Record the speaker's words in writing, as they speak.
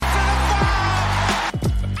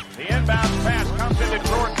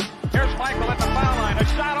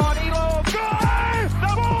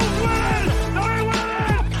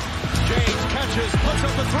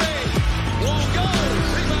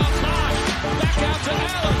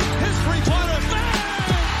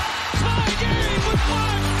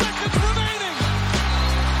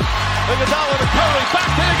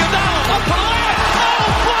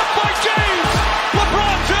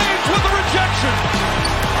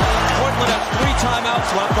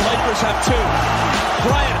seconds left. The Lakers have 2.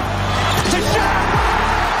 Bryant to shot.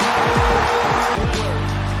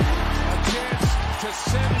 A chance to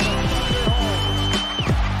send the Thunder home.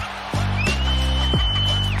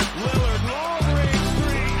 Lillard, long range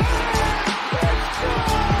 3.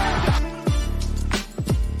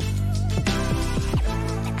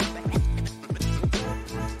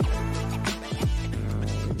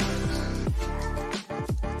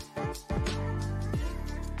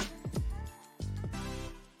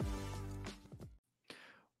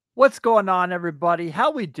 What's going on, everybody?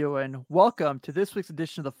 How we doing? Welcome to this week's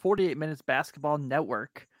edition of the 48 Minutes Basketball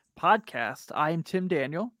Network podcast. I am Tim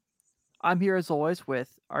Daniel. I'm here as always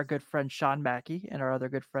with our good friend Sean Mackey and our other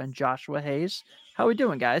good friend Joshua Hayes. How we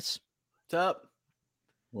doing, guys? What's up?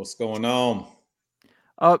 What's going on?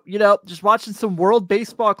 Just watching some World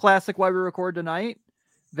Baseball Classic while we record tonight.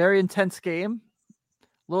 Very intense game.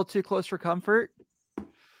 A little too close for comfort.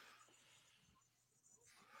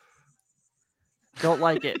 Don't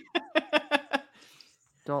like it.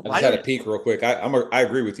 I just had a peek real quick. I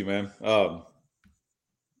agree with you, man.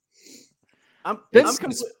 I'm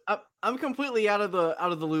completely out of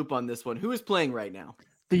the loop on this one. Who is playing right now?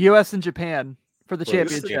 The U.S. and Japan for the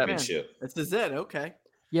championship. This is it. Okay.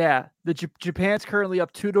 Yeah, Japan's currently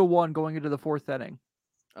up 2-1 going into the 4th inning.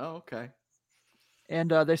 Oh, okay.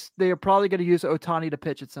 And they are probably going to use Ohtani to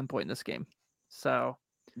pitch at some point in this game. So,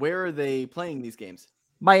 where are they playing these games?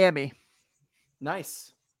 Miami.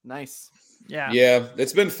 Nice. Yeah,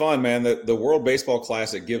 it's been fun, man. The World Baseball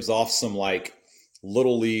Classic gives off some like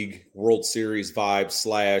Little League World Series vibes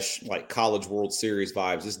 / like College World Series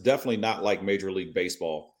vibes. It's definitely not like Major League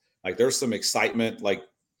Baseball. Like there's some excitement, like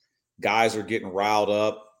guys are getting riled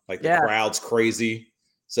up, like the crowd's crazy.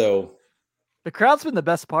 So the crowd's been the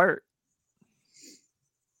best part.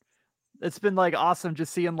 It's been like awesome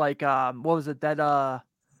just seeing like what was it, that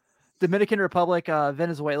Dominican Republic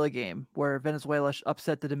Venezuela game where Venezuela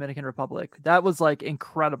upset the Dominican Republic. That was like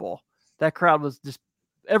incredible. That crowd was just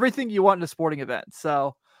everything you want in a sporting event.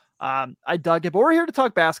 So I dug it. But we're here to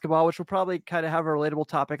talk basketball, which will probably kind of have a relatable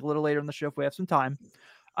topic a little later in the show if we have some time.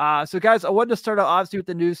 So guys, I wanted to start out obviously with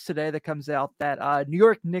the news today that comes out that New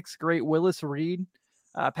York Knicks great Willis Reed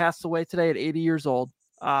passed away today at 80 years old.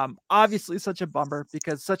 Obviously such a bummer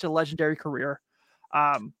because such a legendary career.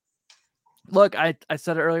 Look, I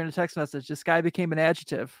said it earlier in the text message. This guy became an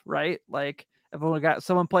adjective, right? Like if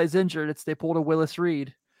someone plays injured, they pulled a Willis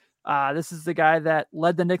Reed. This is the guy that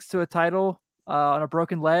led the Knicks to a title on a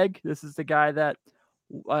broken leg. This is the guy that,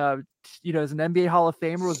 is an NBA Hall of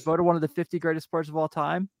Famer, was voted one of the 50 greatest players of all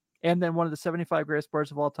time, and then one of the 75 greatest players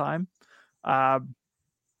of all time. 2-time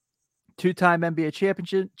NBA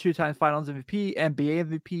championship, 2-time Finals MVP, NBA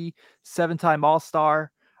MVP, 7-time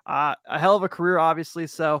All-Star. A hell of a career, obviously.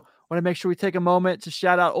 So want to make sure we take a moment to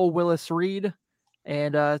shout out old Willis Reed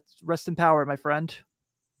and rest in power, my friend.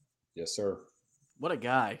 Yes, sir. What a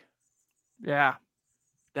guy. Yeah.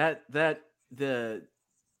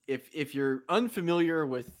 If you're unfamiliar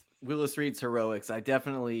with Willis Reed's heroics, I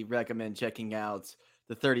definitely recommend checking out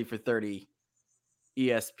the 30 for 30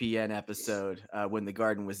 ESPN episode When the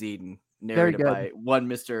Garden Was Eden, narrated by one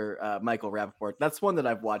Mr. Michael Rappaport. That's one that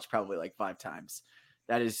I've watched probably like 5 times.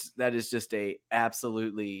 That is just a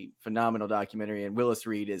absolutely phenomenal documentary, and Willis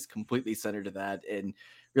Reed is completely centered to that and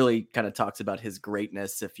really kind of talks about his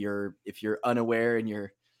greatness. If you're unaware and you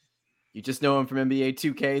just know him from NBA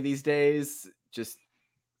 2K these days, just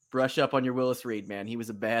brush up on your Willis Reed, man. He was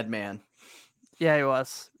a bad man. Yeah, he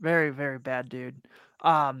was. Very, very bad dude.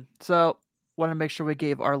 So want to make sure we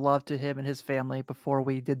gave our love to him and his family before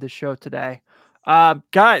we did the show today.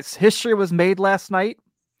 Guys, history was made last night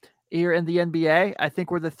here in the NBA. I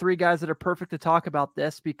think we're the 3 guys that are perfect to talk about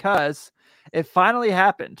this because it finally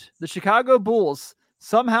happened. The Chicago Bulls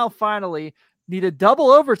somehow finally needed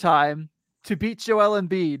double overtime to beat Joel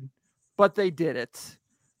Embiid, but they did it.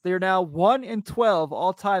 They are now 1-12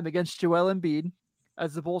 all time against Joel Embiid,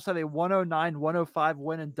 as the Bulls have a 109-105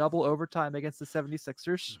 win in double overtime against the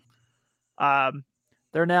 76ers.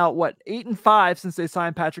 They're now 8-5 since they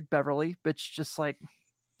signed Patrick Beverley, which just like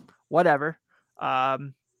whatever.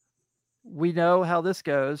 We know how this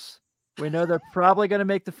goes. We know they're probably going to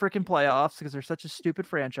make the freaking playoffs because they're such a stupid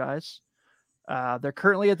franchise. They're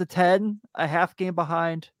currently at the 10, a half game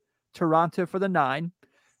behind Toronto for the 9.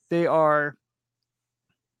 They're going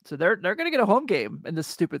to get a home game in this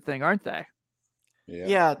stupid thing, aren't they?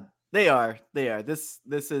 Yeah, they are. This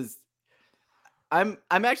is. I'm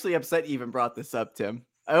actually upset you even brought this up, Tim.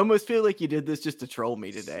 I almost feel like you did this just to troll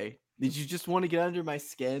me today. Did you just want to get under my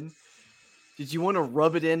skin? Did you want to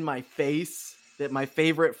rub it in my face that my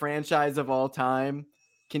favorite franchise of all time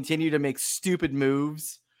continue to make stupid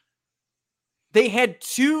moves? They had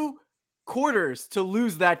 2 quarters to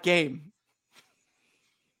lose that game.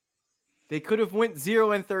 They could have went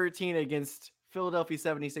 0-13 against Philadelphia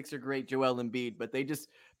 76er great Joel Embiid, but they just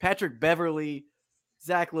Patrick Beverley,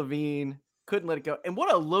 Zach LaVine couldn't let it go. And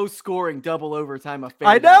what a low scoring double overtime affair.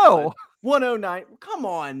 I know. 109. Come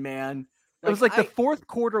on, man. It was like the fourth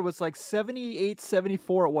quarter was like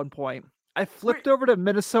 78-74 at one point. I flipped over to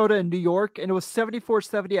Minnesota and New York, and it was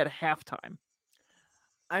 74-70 at halftime.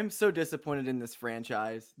 I'm so disappointed in this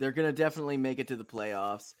franchise. They're going to definitely make it to the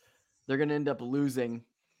playoffs. They're going to end up losing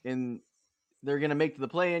they're going to make the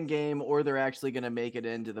play-in game, or they're actually going to make it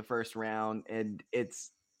into the first round, and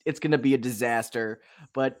it's going to be a disaster.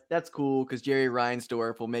 But that's cool because Jerry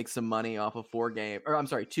Reinsdorf will make some money off of 2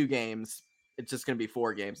 games. It's just going to be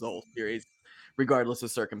 4 games the whole series, regardless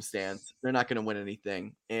of circumstance. They're not going to win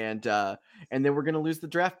anything, and then we're going to lose the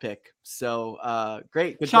draft pick. So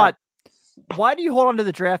great, good shot. job. Why do you hold on to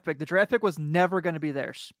the draft pick? The draft pick was never going to be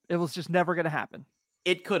theirs. It was just never going to happen.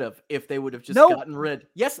 It could have if they would have just gotten rid.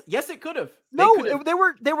 Yes, it could have.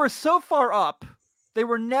 They were so far up. They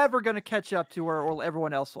were never going to catch up to where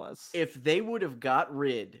everyone else was. If they would have got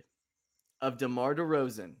rid of DeMar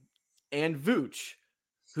DeRozan and Vooch,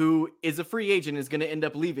 who is a free agent, is going to end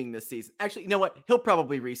up leaving this season. Actually, you know what? He'll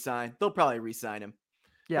probably resign. They'll probably resign him.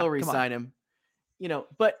 Yeah, they'll resign him.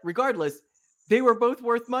 But regardless, they were both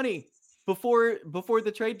worth money before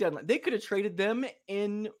the trade deadline. They could have traded them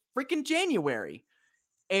in freaking January.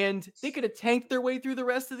 And they could have tanked their way through the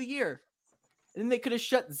rest of the year. And then they could have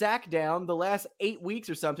shut Zach down the last 8 weeks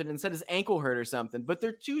or something and said his ankle hurt or something. But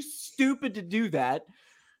they're too stupid to do that.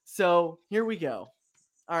 So here we go.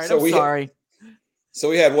 All right, I'm sorry. So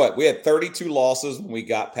we had what? We had 32 losses when we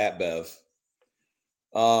got Pat Bev.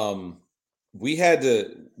 We had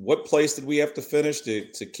to. What place did we have to finish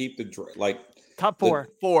to keep the top 4?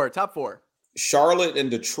 Top 4. Charlotte and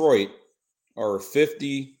Detroit are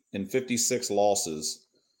 50 and 56 losses.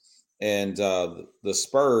 And the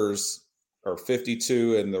Spurs are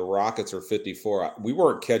 52 and the Rockets are 54. We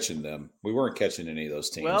weren't catching them. We weren't catching any of those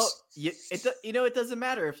teams. Well, it doesn't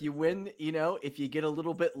matter if you win, if you get a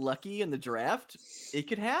little bit lucky in the draft, it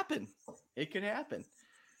could happen. It could happen.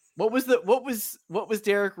 What was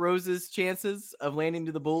Derrick Rose's chances of landing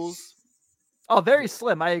to the Bulls? Oh, very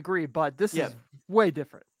slim. I agree, but this is way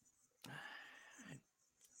different.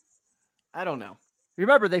 I don't know.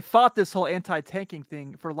 Remember, they fought this whole anti-tanking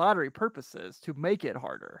thing for lottery purposes to make it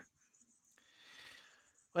harder.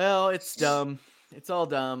 Well, it's dumb. It's all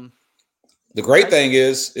dumb. The great thing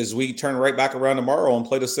is we turn right back around tomorrow and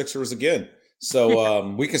play the Sixers again. So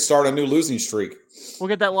we can start a new losing streak. We'll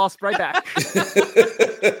get that loss right back.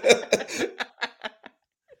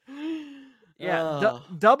 Yeah,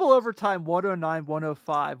 double overtime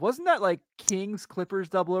 109-105. Wasn't that like Kings Clippers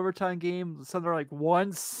double overtime game? Something like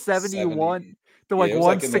 171 to like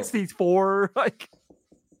 164. Like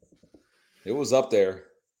it was up there.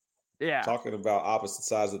 Yeah. Talking about opposite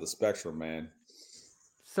sides of the spectrum, man.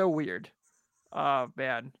 So weird. Oh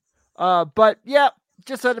man. But yeah,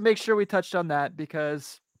 just had to make sure we touched on that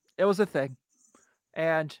because it was a thing.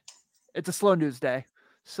 And it's a slow news day.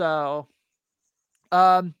 So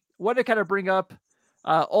want to kind of bring up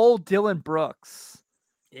old Dillon Brooks.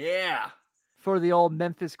 Yeah. For the old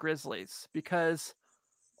Memphis Grizzlies because,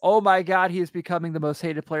 oh my God, he is becoming the most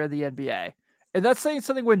hated player in the NBA. And that's saying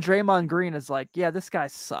something when Draymond Green is like, yeah, this guy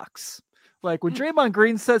sucks. Like when Draymond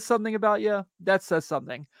Green says something about you, that says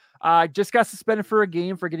something. Just got suspended for a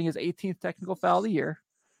game for getting his 18th technical foul of the year.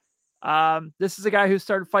 This is a guy who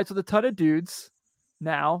started fights with a ton of dudes.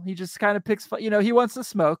 Now he just kind of picks, he wants to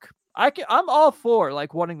smoke. I'm all for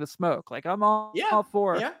like wanting to smoke. Like I'm all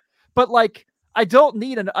for, but like, I don't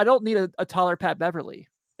need a taller Pat Beverly.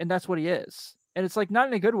 And that's what he is. And it's like not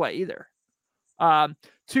in a good way either.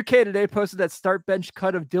 2K today posted that start bench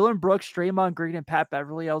cut of Dillon Brooks, Draymond Green, and Pat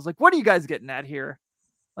Beverly. I was like, what are you guys getting at here?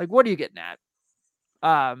 Like, what are you getting at?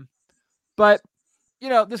 But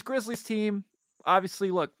this Grizzlies team, obviously,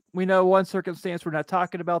 look, we know one circumstance. We're not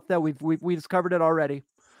talking about that. We discovered it already.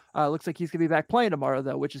 Looks like he's gonna be back playing tomorrow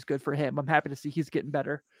though, which is good for him. I'm happy to see he's getting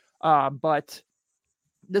better. But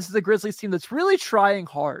this is a Grizzlies team that's really trying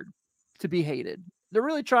hard to be hated. They're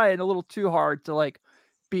really trying a little too hard to like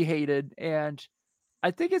be hated. And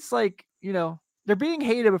I think it's like, they're being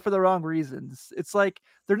hated, but for the wrong reasons. It's like,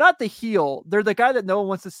 they're not the heel. They're the guy that no one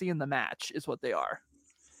wants to see in the match is what they are.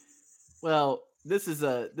 Well, this is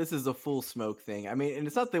a full smoke thing. I mean, and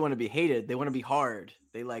it's not they want to be hated. They want to be hard.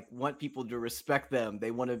 They like want people to respect them.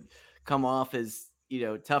 They want to come off as,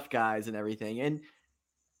 tough guys and everything. And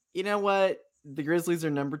you know what? The Grizzlies are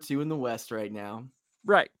number 2 in the West right now.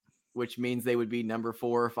 Right. Which means they would be number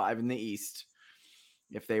 4 or 5 in the East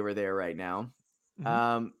if they were there right now.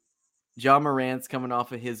 Ja Morant's coming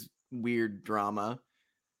off of his weird drama.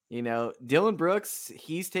 Dillon Brooks,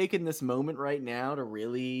 he's taking this moment right now to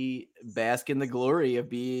really bask in the glory of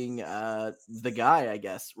being the guy, I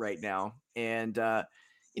guess, right now. And,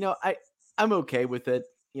 I'm okay with it.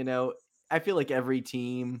 I feel like every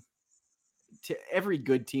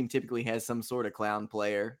good team typically has some sort of clown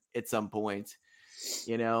player at some point.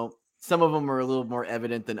 Some of them are a little more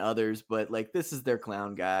evident than others, but like this is their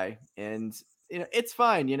clown guy. And, it's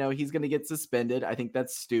fine. He's going to get suspended. I think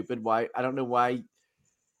that's stupid. Why? I don't know why.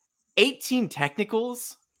 18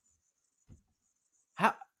 technicals?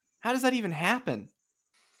 How does that even happen?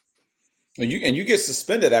 And you get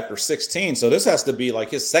suspended after 16, so this has to be like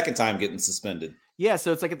his second time getting suspended. Yeah,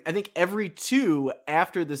 so it's like I think every 2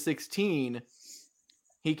 after the 16,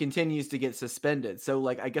 he continues to get suspended. So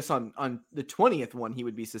like I guess on the 20th one he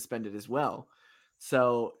would be suspended as well.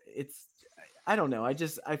 So I don't know.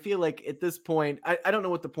 I feel like at this point I don't know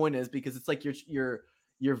what the point is, because it's like you're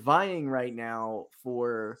vying right now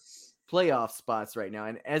for playoff spots right now.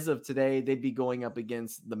 And as of today, they'd be going up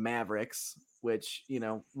against the Mavericks, which,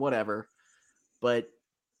 whatever. But,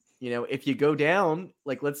 if you go down,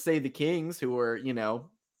 like, let's say the Kings, who are,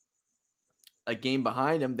 a game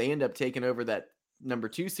behind them, they end up taking over that number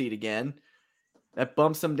 2 seed again. That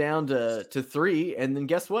bumps them down to 3. And then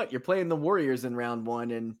guess what? You're playing the Warriors in round 1.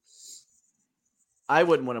 And I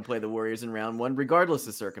wouldn't want to play the Warriors in round 1, regardless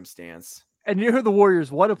of circumstance. And you know who the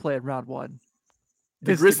Warriors want to play in round 1?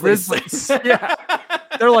 The Grizzlies. Yeah.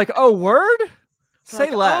 They're like, oh, word?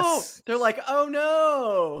 Say like, less. Oh, they're like, oh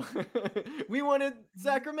no, we wanted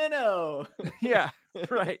Sacramento. Yeah,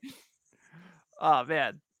 right. Oh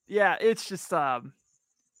man. Yeah, it's just so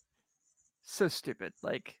stupid.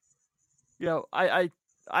 Like, I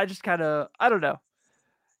just kind of, I don't know.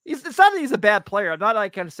 It's not that he's a bad player. I'm not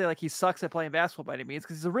like kind of say like he sucks at playing basketball by any means,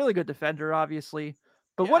 because he's a really good defender, obviously.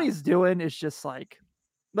 But what he's doing is just like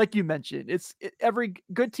you mentioned, every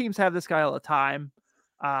good teams have this guy all the time.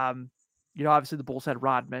 Obviously the Bulls had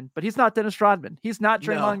Rodman, but he's not Dennis Rodman. He's not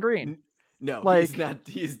Draymond Green. No, like, he's not.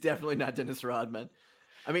 He's definitely not Dennis Rodman.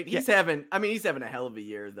 I mean, he's having a hell of a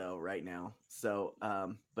year though right now. So,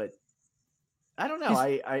 but I don't know.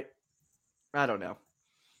 I don't know.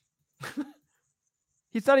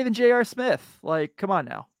 He's not even J.R. Smith. Like, come on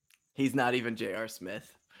now. He's not even J.R.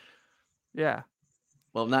 Smith. Yeah.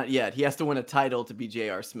 Well, not yet. He has to win a title to be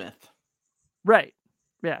J.R. Smith. Right.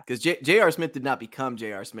 Yeah. Because J.R. Smith did not become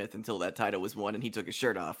J.R. Smith until that title was won and he took his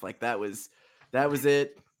shirt off. Like that was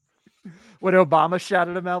it. When Obama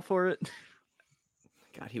shouted him out for it.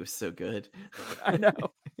 God, he was so good. I know.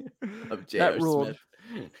 Of J.R. Smith.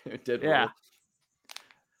 Yeah. Rule.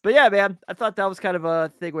 But yeah, man, I thought that was kind of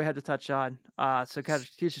a thing we had to touch on. So kind of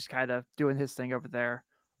he's just kind of doing his thing over there.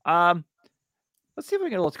 Let's see if we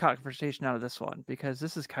can get a little conversation out of this one, because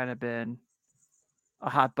this has kind of been a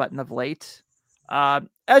hot button of late.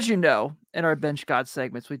 As you know, in our Bench God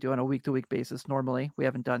segments, we do on a week-to-week basis. Normally, we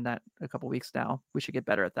haven't done that in a couple weeks now. We should get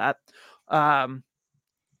better at that.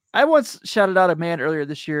 I once shouted out a man earlier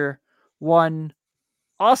this year, one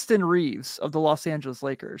Austin Reaves of the Los Angeles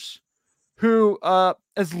Lakers, who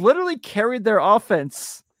has literally carried their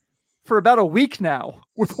offense for about a week now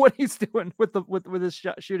with what he's doing with his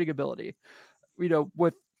shooting ability.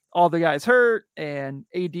 With all the guys hurt and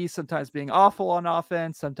AD sometimes being awful on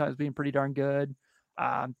offense, sometimes being pretty darn good.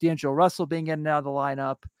 D'Angelo Russell being in and out of the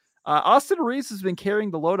lineup. Austin Reaves has been carrying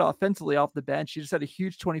the load offensively off the bench. He just had a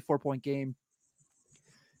huge 24-point game.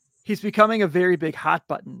 He's becoming a very big hot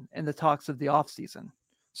button in the talks of the offseason.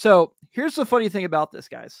 So here's the funny thing about this,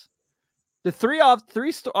 guys. The three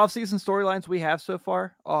offseason storylines we have so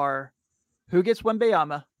far are who gets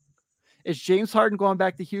Wembanyama, is James Harden going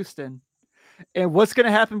back to Houston, and what's going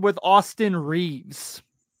to happen with Austin Reaves.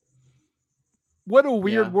 What a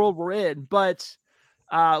weird world we're in. But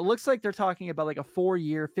looks like they're talking about like a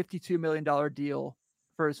 4-year, $52 million deal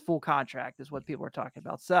for his full contract is what people are talking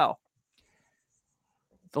about. So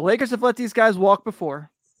the Lakers have let these guys walk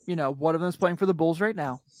before. One of them is playing for the Bulls right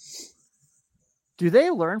now. Do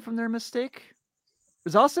they learn from their mistake?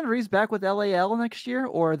 Is Austin Reaves back with LAL next year,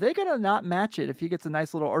 or are they going to not match it if he gets a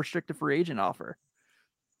nice little restricted free agent offer?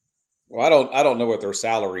 Well, I don't know what their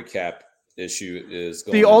salary cap issue is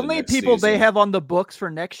going. The only people they have on the books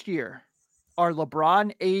for next year are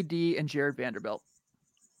LeBron, AD, and Jared Vanderbilt.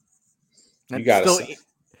 You got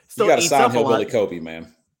to sign Hillbilly Kobe,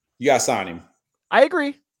 man. You got to sign him. I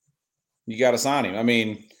agree. You got to sign him. I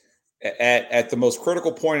mean, at the most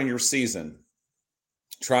critical point in your season,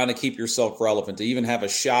 trying to keep yourself relevant, to even have a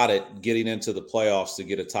shot at getting into the playoffs to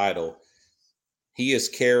get a title, he is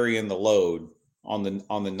carrying the load on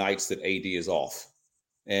the nights that AD is off.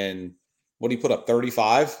 And What did he put up?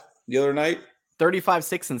 35 the other night? 35,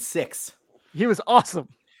 6, and 6. He was awesome.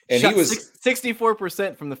 And Shot he was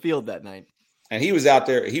 64% from the field that night. And he was out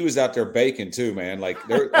there baking too, man. Like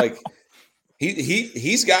they're like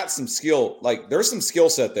he's got some skill. Like there's some skill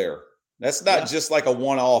set there. That's not just like a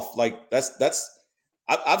one-off. Like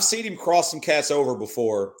I've seen him cross some cats over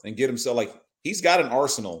before and get himself like he's got an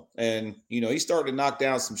arsenal, and he's starting to knock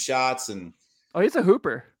down some shots, and he's a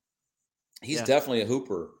hooper. He's definitely a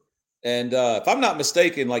hooper. And if I'm not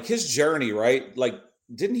mistaken, like his journey, right? Like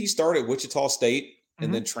didn't he start at Wichita State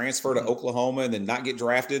and then transfer to Oklahoma and then not get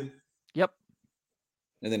drafted? Yep.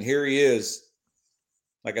 And then here he is,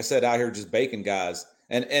 like I said, out here just baking guys.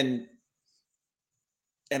 And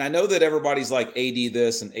I know that everybody's like AD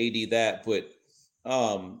this and AD that, but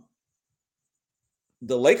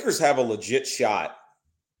the Lakers have a legit shot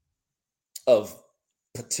of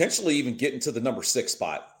potentially even getting to the number 6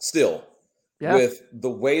 spot still with the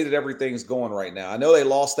way that everything's going right now. I know they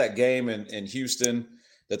lost that game in Houston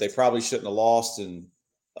that they probably shouldn't have lost. And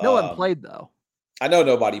no one played though. I know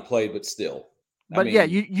nobody played, but still. But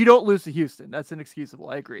you don't lose to Houston. That's inexcusable.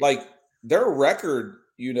 I agree. Like their record,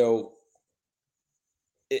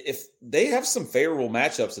 if they have some favorable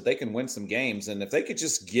matchups that they can win some games, and if they could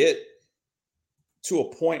just get to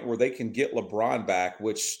a point where they can get LeBron back,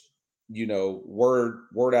 which,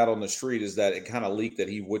 word out on the street is that it kind of leaked that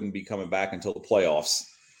he wouldn't be coming back until the playoffs.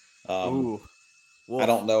 I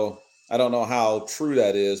don't know how true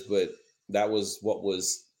that is, but that was what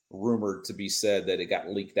was rumored to be said, that it got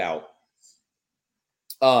leaked out.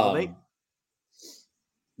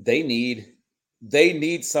 They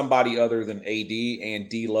need somebody other than AD and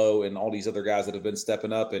D'Lo and all these other guys that have been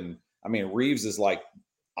stepping up. And I mean, Reaves is like,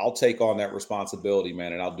 I'll take on that responsibility,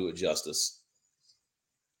 man, and I'll do it justice.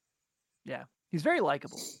 Yeah, he's very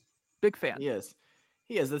likable. Big fan. He is.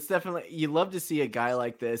 That's definitely, you love to see a guy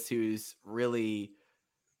like this who's really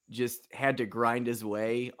just had to grind his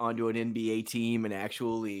way onto an NBA team and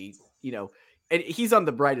actually, and he's on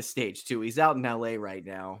the brightest stage too. He's out in LA right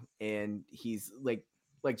now, and he's like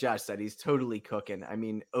Josh said, he's totally cooking. I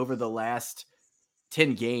mean, over the last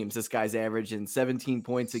 10 games, this guy's averaging 17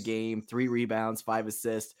 points a game, 3 rebounds, 5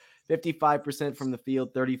 assists, 55% from the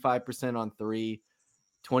field, 35% on 3,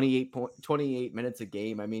 28 minutes a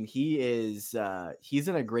game. I mean, he's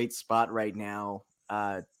in a great spot right now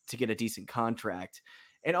to get a decent contract.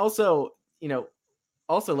 And also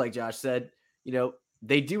like Josh said,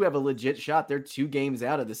 they do have a legit shot. They're 2 games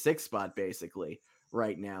out of the 6th spot basically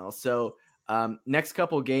right now. So next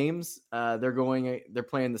couple games, they're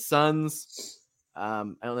playing the Suns. I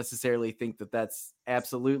don't necessarily think that that's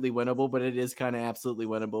absolutely winnable, but it is kind of absolutely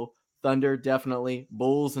winnable. Thunder, definitely.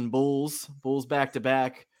 Bulls back to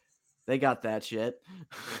back. They got that shit.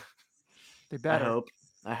 They better.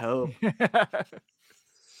 I hope.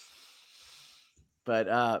 But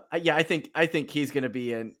I think he's going to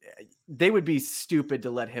be in. They would be stupid to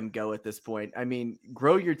let him go at this point. I mean,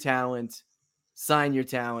 grow your talent, sign your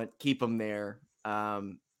talent, keep him there.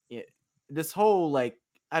 This whole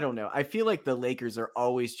I don't know. I feel like the Lakers are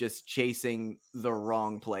always just chasing the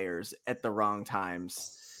wrong players at the wrong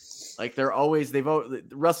times. Like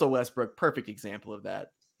Russell Westbrook, perfect example of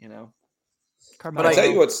that. But I tell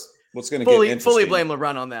you what's going to get interesting. Fully blame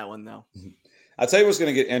LeBron on that one though. I'll tell you what's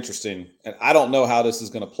going to get interesting, and I don't know how this is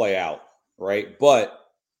going to play out, right?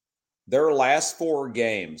 But their last 4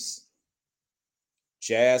 games,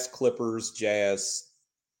 Jazz, Clippers, Jazz,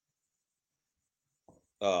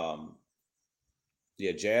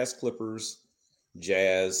 Jazz, Clippers,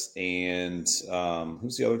 Jazz, and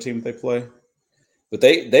who's the other team that they play? But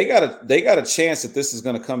they got a chance that this is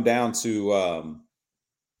going to come down to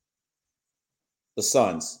the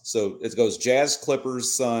Suns. So it goes Jazz,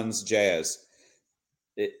 Clippers, Suns, Jazz.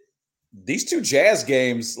 These 2 Jazz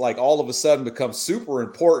games, all of a sudden, become super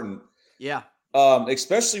important. Yeah.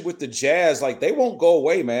 Especially with the Jazz, they won't go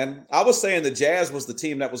away, man. I was saying the Jazz was the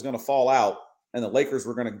team that was going to fall out, and the Lakers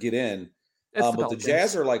were going to get in. But the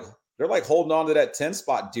Jazz are they're holding on to that 10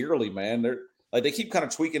 spot dearly, man. They're they keep kind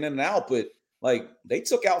of tweaking in and out, but they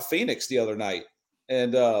took out Phoenix the other night,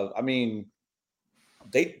 and I mean,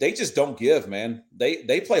 they just don't give, man.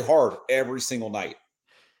 They play hard every single night.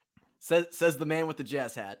 Says the man with the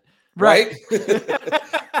Jazz hat. Right?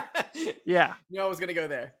 Yeah. I was going to go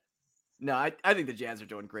there. No, I think the Jazz are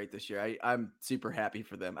doing great this year. I'm super happy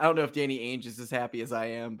for them. I don't know if Danny Ainge is as happy as I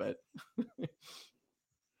am, but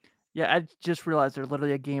yeah, I just realized they're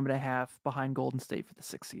literally a game and a half behind Golden State for the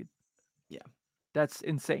 6th seed. Yeah. That's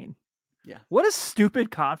insane. Yeah. What a stupid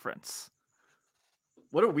conference.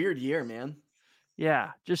 What a weird year, man.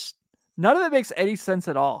 Yeah, just none of it makes any sense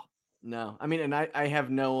at all. No. I mean, and I have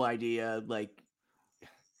no idea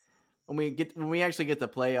when we actually get the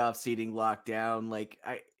playoff seeding locked down, like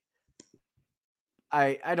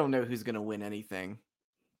I don't know who's gonna win anything.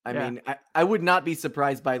 I mean, I would not be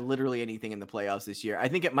surprised by literally anything in the playoffs this year. I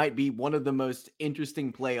think it might be one of the most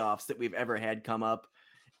interesting playoffs that we've ever had come up,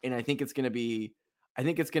 and I think it's gonna be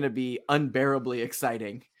unbearably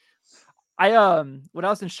exciting. When I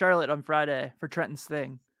was in Charlotte on Friday for Trenton's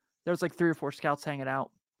thing, there was like 3 or 4 scouts hanging out,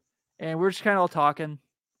 and we were just kind of all talking.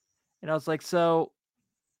 And I was like, "So,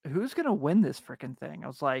 who's gonna win this freaking thing?" I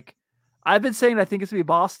was like, "I've been saying I think it's gonna be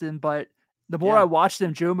Boston, but the more I watch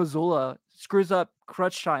them, Joe Mazzulla screws up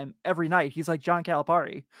crunch time every night. He's like John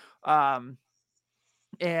Calipari." And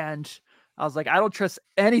I was like, I don't trust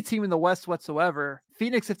any team in the West whatsoever.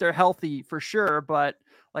 Phoenix, if they're healthy, for sure, but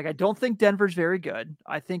like I don't think Denver's very good.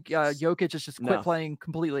 I think Jokic has just quit playing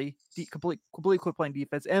completely quit playing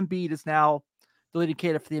defense. Embiid is now the leading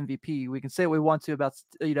candidate for the MVP. We can say what we want to about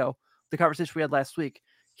the conversation we had last week.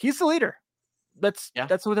 He's the leader. That's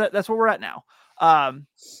where we're at now.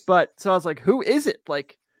 But so I was like, who is it?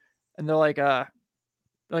 Like, and they're like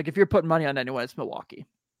if you're putting money on anyone, it's Milwaukee.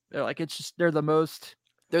 They're like, they're the most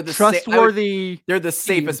trustworthy. They're the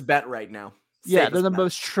safest bet right now. They're the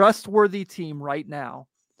most trustworthy team right now,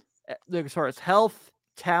 as far as health,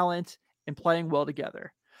 talent, and playing well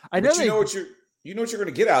together. You know what you're going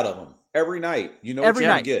to get out of them every night. You know what you're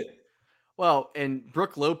going to get. Well, and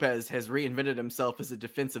Brook Lopez has reinvented himself as a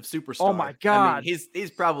defensive superstar. Oh my God. I mean,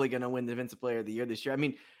 he's probably going to win the Defensive Player of the Year this year. I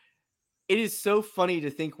mean, it is so funny to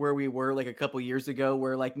think where we were like a couple years ago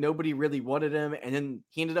where like nobody really wanted him. And then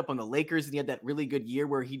he ended up on the Lakers and he had that really good year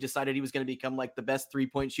where he decided he was going to become like the best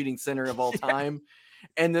 3-point shooting center of all time.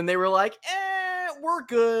 And then they were like, we're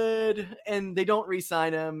good. And they don't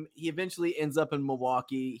re-sign him. He eventually ends up in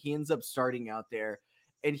Milwaukee. He ends up starting out there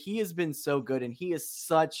and he has been so good. And he is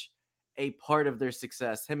such a part of their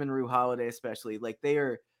success. Him and Ru Holiday, especially, like they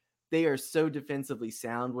are so defensively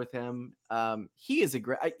sound with him. He is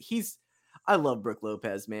I love Brook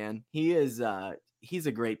Lopez, man. He's a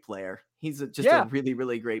great player. He's a really,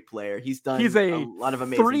 really great player. He's done a lot of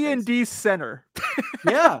amazing 3-and-D center.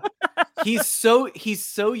 Yeah. He's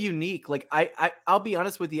so unique. Like I'll be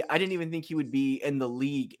honest with you. I didn't even think he would be in the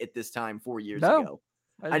league at this time 4 years ago.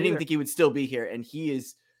 I didn't even think he would still be here. And he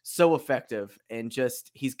is so effective and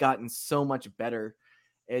he's gotten so much better.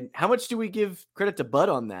 And how much do we give credit to Bud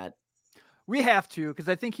on that? We have to, because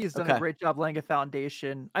I think he's done a great job laying a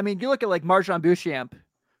foundation. I mean, you look at like Marjon Beauchamp,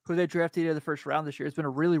 who they drafted in the first round this year. Has been a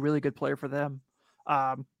really, really good player for them.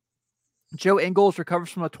 Joe Ingles recovers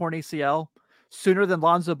from a torn ACL sooner than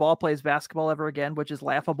Lonzo Ball plays basketball ever again, which is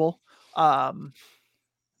laughable. But,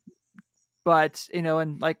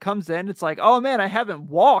 and like comes in, it's like, oh man, I haven't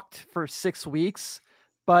walked for 6 weeks,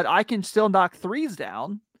 but I can still knock threes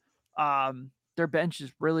down. Their bench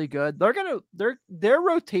is really good. Their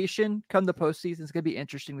rotation come the postseason is going to be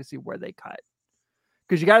interesting to see where they cut.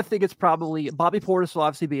 Because you got to think it's probably Bobby Portis will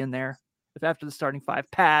obviously be in there if after the starting 5.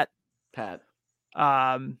 Pat.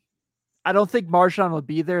 I don't think Marjon will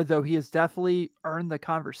be there, though he has definitely earned the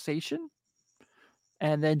conversation.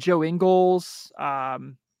 And then Joe Ingles,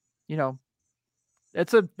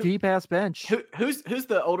 it's a deep ass bench. Who's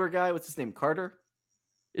the older guy? What's his name? Carter?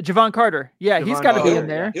 Javon Carter. Yeah, he's got to be in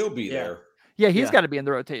there. He'll be there. Yeah, he's got to be in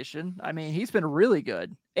the rotation. I mean, he's been really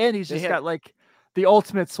good. And he's just got like the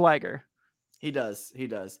ultimate swagger. He does.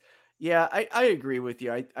 Yeah, I agree with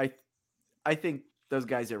you. I think those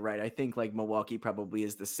guys are right. I think like Milwaukee probably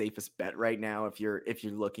is the safest bet right now if you're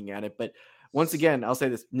looking at it. But once again, I'll say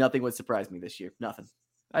this, nothing would surprise me this year. Nothing.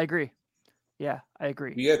 I agree. Yeah, I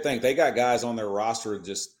agree. You got to think they got guys on their roster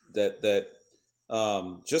just that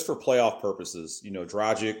just for playoff purposes,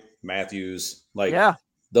 Dragic, Matthews,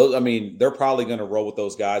 those, I mean, they're probably going to roll with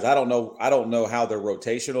those guys. I don't know how their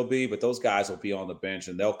rotation will be, but those guys will be on the bench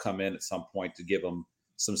and they'll come in at some point to give them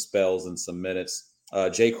some spells and some minutes.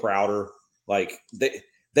 Jay Crowder, like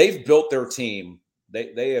they've built their team.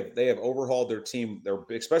 They have overhauled their team,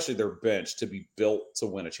 especially their bench, to be built to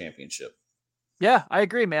win a championship. Yeah, I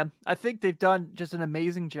agree, man. I think they've done just an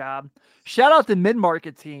amazing job. Shout out the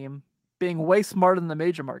mid-market team being way smarter than the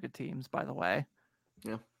major market teams, by the way.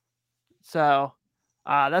 Yeah. So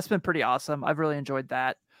that's been pretty awesome. I've really enjoyed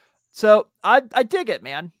that. So I dig it,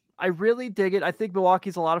 man. I really dig it. I think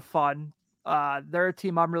Milwaukee's a lot of fun. They're a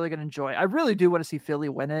team I'm really going to enjoy. I really do want to see Philly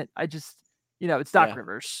win it. I just, it's Doc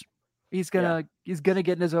Rivers. He's gonna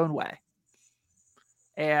get in his own way.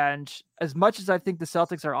 And as much as I think the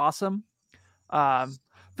Celtics are awesome,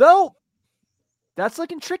 though that's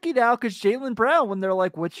looking tricky now because Jaylen Brown, when they're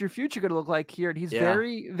like, what's your future going to look like here? And he's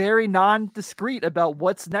very, very non-discreet about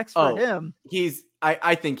what's next for him.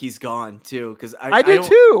 I think he's gone too. Cause I do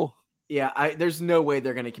too. Yeah, there's no way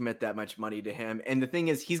they're going to commit that much money to him. And the thing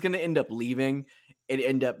is, he's going to end up leaving and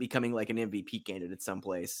end up becoming like an MVP candidate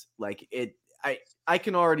someplace. Like I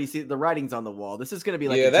can already see the writing's on the wall. This is going to be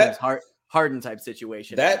like a James Harden type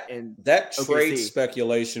situation. That trade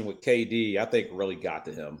speculation with KD, I think really got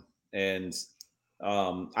to him. And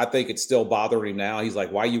I think it's still bothering him now. He's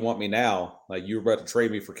like, why you want me now? Like, you're about to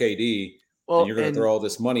trade me for KD and you're going to throw all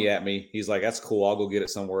this money at me. He's like, that's cool. I'll go get it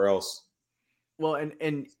somewhere else. Well,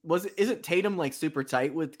 and isn't Tatum like super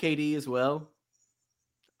tight with KD as well?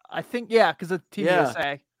 I think, yeah, because of Team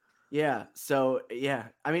USA. Yeah. So yeah,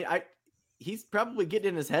 I mean, he's probably getting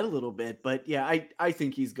in his head a little bit, but yeah, I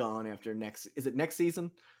think he's gone after next season?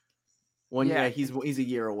 He's a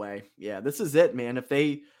year away. Yeah, this is it, man. If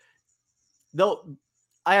I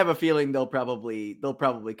have a feeling they'll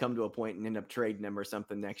probably come to a point and end up trading him or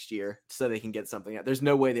something next year so they can get something out. There's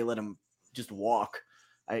no way they let him just walk.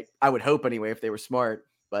 I would hope anyway if they were smart,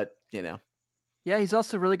 but Yeah, he's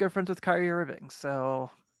also really good friends with Kyrie Irving, so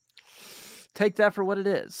take that for what it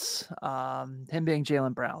is. Him being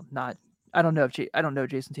Jaylen Brown, I don't know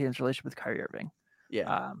Jason Tatum's relationship with Kyrie Irving.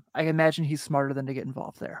 Yeah, I imagine he's smarter than to get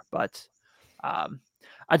involved there, but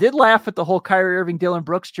I did laugh at the whole Kyrie Irving Dillon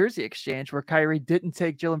Brooks jersey exchange where Kyrie didn't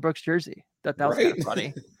take Dillon Brooks jersey. That was kind of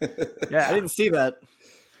funny. Yeah, I didn't see that.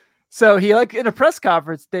 So he in a press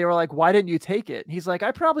conference, they were like, "Why didn't you take it?" And he's like,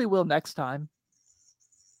 "I probably will next time."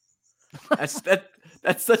 That's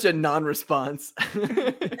such a non-response.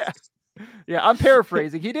 Yeah, I'm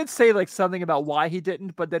paraphrasing. He did say like something about why he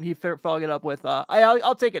didn't, but then he followed it up with,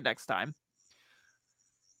 "I'll take it next time."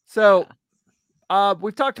 So,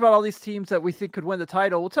 we've talked about all these teams that we think could win the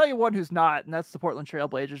title. We'll tell you one who's not, and that's the Portland Trail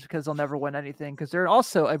Blazers, because they'll never win anything, because they're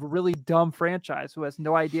also a really dumb franchise who has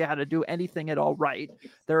no idea how to do anything at all right.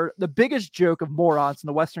 They're the biggest joke of morons in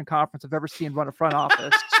the Western Conference I've ever seen run a front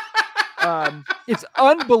office. It's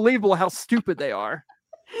unbelievable how stupid they are.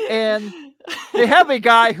 And they have a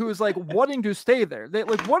guy who is like wanting to stay there. They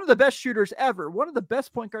like one of the best shooters ever. One of the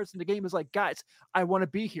best point guards in the game is like, guys, I want to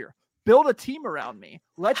be here. Build a team around me.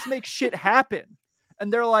 Let's make shit happen.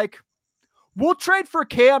 And they're like, we'll trade for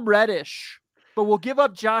Cam Reddish, but we'll give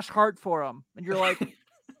up Josh Hart for him. And you're like,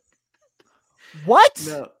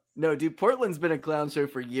 what? No, dude, Portland's been a clown show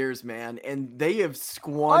for years, man. And they have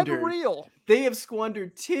squandered. Unreal. They have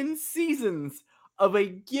squandered 10 seasons of a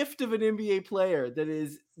gift of an NBA player that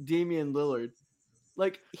is Damian Lillard.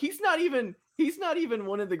 Like, he's not even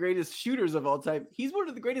one of the greatest shooters of all time. He's one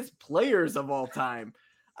of the greatest players of all time.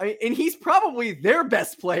 I mean, and he's probably their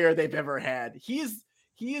best player they've ever had. He is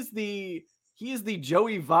the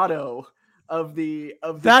Joey Votto of the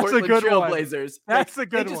Portland Trail Blazers. That's a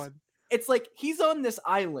good one. It's like he's on this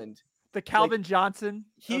island. The Calvin Johnson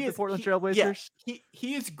of the Portland Trail Blazers. Yeah,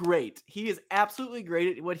 he is great. He is absolutely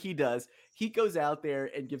great at what he does. He goes out there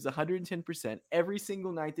and gives 110% every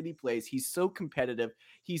single night that he plays. He's so competitive.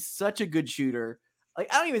 He's such a good shooter.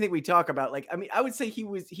 Like, I don't even think we talk about, like, I mean, I would say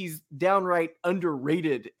he's downright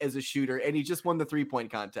underrated as a shooter, and he just won the 3-point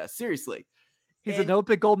contest. Seriously. He's an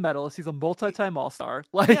Olympic gold medalist. He's a multi-time All-Star.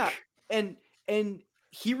 Like, yeah, and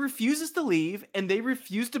he refuses to leave, and they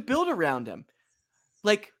refuse to build around him.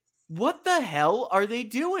 Like, what the hell are they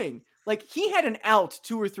doing? Like, he had an out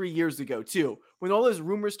 2 or 3 years ago, too. When all those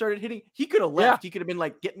rumors started hitting, he could have left. Yeah. He could have been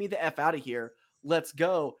like, get me the F out of here. Let's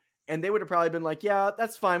go. And they would have probably been like, yeah,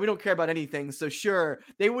 that's fine. We don't care about anything. So sure,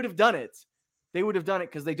 they would have done it. They would have done it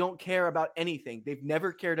because they don't care about anything. They've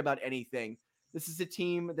never cared about anything. This is a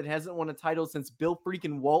team that hasn't won a title since Bill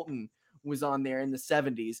freaking Walton was on there in the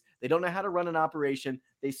 70s. They don't know how to run an operation.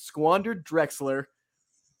 They squandered Drexler.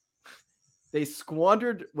 They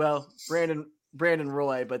squandered, Brandon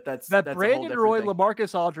Roy, but that's Brandon Roy, thing.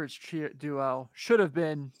 LaMarcus Aldridge duo should have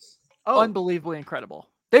been unbelievably incredible.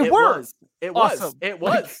 It was awesome. It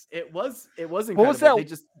was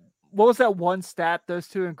incredible. What was that one stat? Those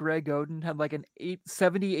two and Greg Oden had like an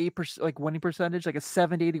 78% like winning percentage, like a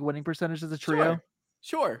 70-80 winning percentage as a trio.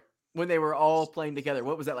 Sure. When they were all playing together,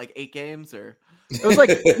 what was that, like 8 games or? It was like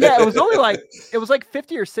it was only like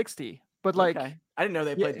 50 or 60. But like, okay. I didn't know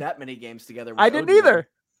they played that many games together. I didn't either.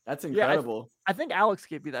 That's incredible. I think Alex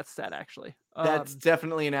gave me that stat actually. That's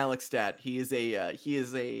definitely an Alex stat. He is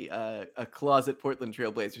a closet Portland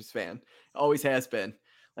Trail Blazers fan. Always has been.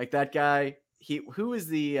 Like that guy. Who is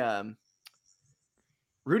the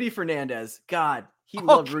Rudy Fernandez? God, he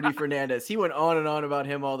loved Rudy Fernandez. He went on and on about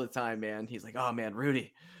him all the time, man. He's like, oh man,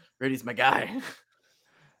 Rudy's my guy.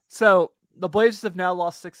 So the Blazers have now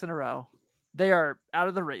lost 6 in a row. They are out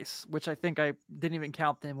of the race, which I think I didn't even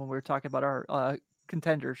count them when we were talking about our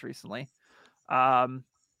contenders recently.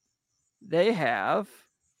 They have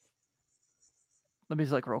Let me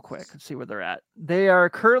just look real quick and see where they're at. They are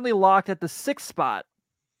currently locked at the 6th spot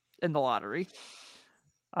in the lottery,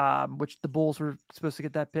 which the Bulls were supposed to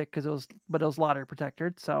get that pick because it was lottery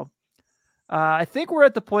protected. So I think we're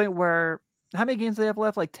at the point where how many games do they have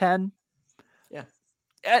left? Like 10. Yeah.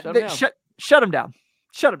 Shut them down.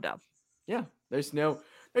 Shut them down. Yeah. There's no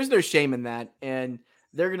shame in that, and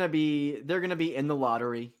they're gonna be in the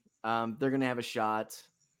lottery. They're gonna have a shot.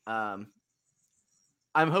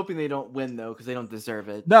 I'm hoping they don't win though, because they don't deserve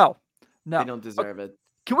it. No, they don't deserve it.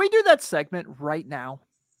 Can we do that segment right now?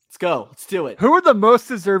 Let's go. Let's do it. Who are the most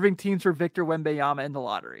deserving teams for Victor Wembanyama in the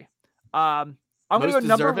lottery? I'm going to go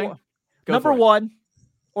number one. Number one,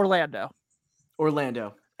 Orlando.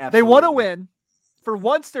 Absolutely. They want to win. For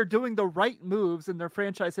once, they're doing the right moves in their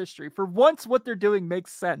franchise history. For once, what they're doing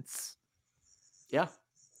makes sense. Yeah.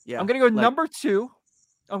 Yeah. I'm going to go number two.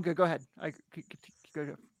 Okay, go ahead.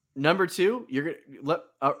 Go. Number two, you're gonna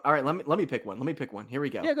all right. Let me pick one. Here we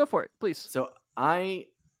go. Yeah, go for it, please. So I'm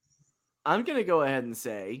gonna go ahead and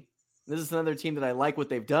say this is another team that I like what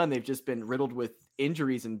they've done. They've just been riddled with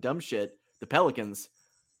injuries and dumb shit. The Pelicans.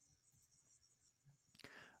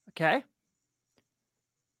 Okay.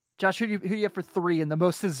 Josh, who do you have for 3 in the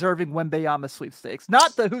most deserving Wembanyama sweepstakes?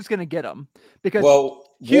 Not the who's going to get him, because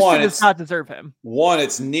Houston does not deserve him.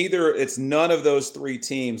 It's none of those 3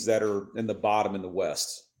 teams that are in the bottom in the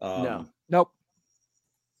West. Nope.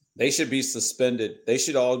 They should be suspended. They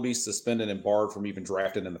should all be suspended and barred from even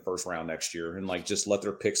drafting in the first round next year, and just let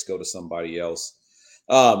their picks go to somebody else.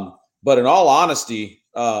 But in all honesty,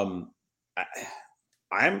 I'm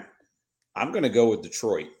going to go with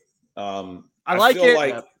Detroit. I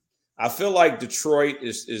feel like Detroit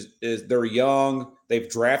is they're young. They've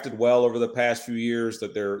drafted well over the past few years.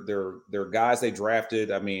 That they're guys they drafted.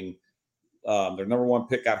 I mean, their number 1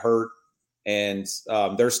 pick got hurt, and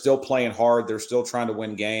they're still playing hard. They're still trying to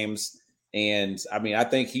win games. And I mean, I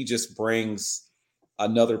think he just brings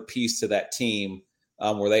another piece to that team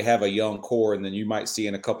where they have a young core, and then you might see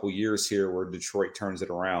in a couple years here where Detroit turns it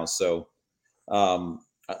around. So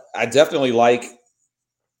I definitely like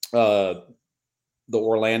the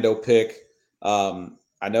Orlando pick.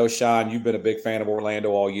 I know, Sean, you've been a big fan of Orlando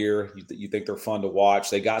all year. You think they're fun to watch.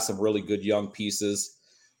 They got some really good young pieces.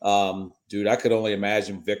 Dude, I could only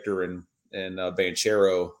imagine Victor and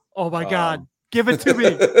Banchero. Oh my God. Give it to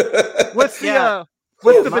me. What's the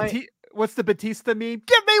Batista meme?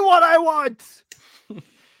 Give me what I want.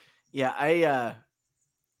 Yeah,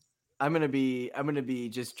 I'm gonna be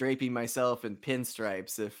just draping myself in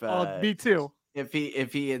pinstripes if me too. If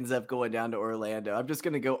he ends up going down to Orlando. I'm just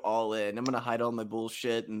gonna go all in. I'm gonna hide all my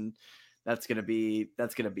bullshit, and that's gonna be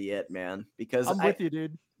it, man. Because I'm with you,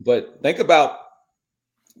 dude. But think about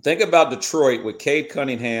Detroit with Cade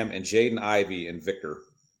Cunningham and Jaden Ivey and Victor.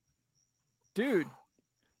 Dude,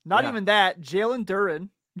 not even that. Jalen Duren,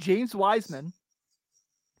 James Wiseman,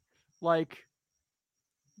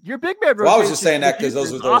 your big man. Well, I was just saying that because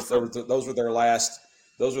those were their last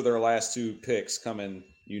 2 picks coming.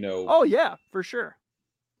 Oh yeah, for sure.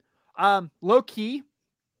 Low key,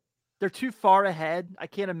 they're too far ahead. I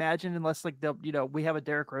can't imagine unless we have a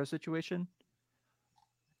Derrick Rose situation.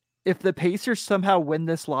 If the Pacers somehow win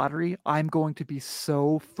this lottery, I'm going to be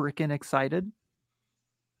so freaking excited.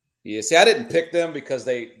 Yeah, see, I didn't pick them because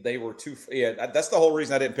they were too. Yeah, that's the whole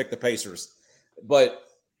reason I didn't pick the Pacers. But,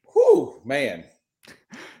 whew, man.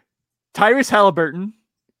 Tyrese Halliburton,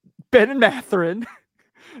 Ben Mathurin,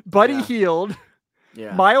 Buddy Hield,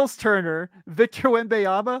 Miles Turner, Victor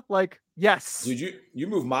Wembanyama. Yes. Dude, you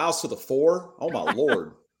move Miles to the 4? Oh, my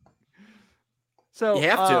Lord. So you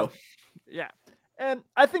have to. Yeah. And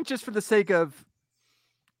I think just for the sake of,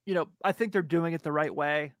 I think they're doing it the right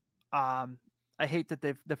way. I hate that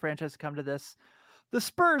the franchise come to this. The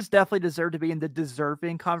Spurs definitely deserve to be in the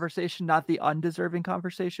deserving conversation, not the undeserving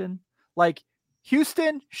conversation.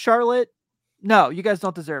 Houston, Charlotte, no, you guys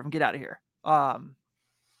don't deserve them. Get out of here.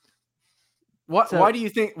 Why do you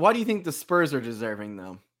think the Spurs are deserving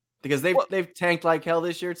though? Because they've tanked like hell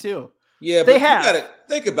this year too. Yeah, but you gotta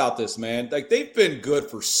think about this, man. They've been good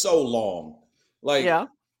for so long. 20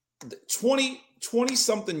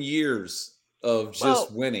 something years of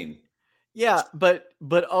just winning. Yeah, but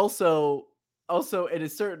also at a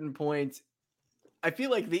certain point, I feel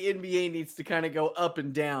like the NBA needs to kind of go up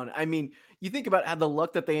and down. I mean, you think about how the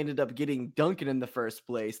luck that they ended up getting Duncan in the first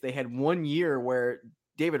place. They had 1 year where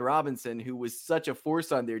David Robinson, who was such a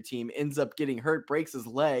force on their team, ends up getting hurt, breaks his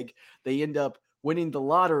leg. They end up winning the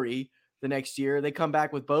lottery the next year. They come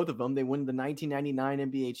back with both of them. They win the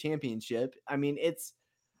 1999 NBA championship. I mean,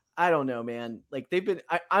 I don't know, man. Like they've been,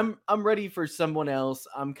 I'm ready for someone else.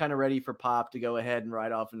 I'm kind of ready for Pop to go ahead and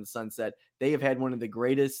ride off in the sunset. They have had one of the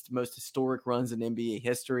greatest, most historic runs in NBA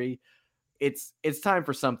history. It's time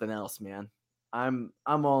for something else, man. I'm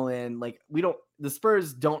all in. Like the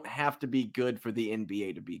Spurs don't have to be good for the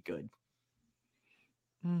NBA to be good.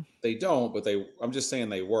 They don't, but I'm just saying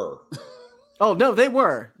they were. Oh no, they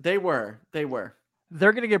were.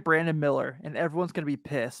 They're going to get Brandon Miller, and everyone's going to be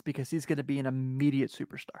pissed because he's going to be an immediate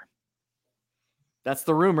superstar. That's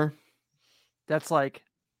the rumor. That's going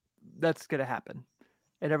to happen.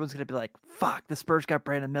 And everyone's going to be like, fuck, the Spurs got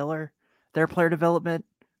Brandon Miller. Their player development,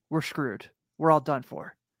 we're screwed. We're all done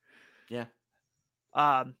for. Yeah.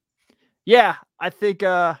 Yeah, I think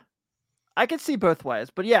I can see both ways.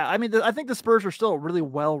 But yeah, I mean, I think the Spurs are still a really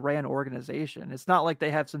well-ran organization. It's not like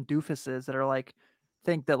they have some doofuses that are like,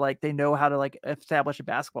 think that like they know how to like establish a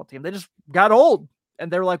basketball team. They just got old.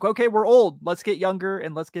 And they're like, okay, we're old. Let's get younger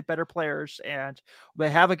and let's get better players. And they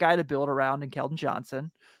have a guy to build around in Keldon Johnson.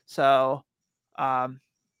 So I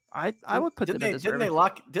would put them in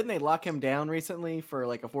didn't they lock him down recently for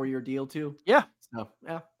like a 4-year deal too? Yeah. So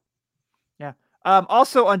yeah.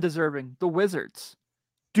 Also undeserving, the Wizards.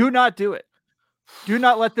 Do not do it. Do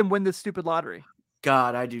not let them win this stupid lottery.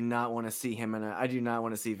 God, I do not want to see him I do not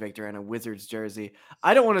want to see Victor in a Wizards jersey.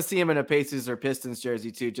 I don't want to see him in a Pacers or Pistons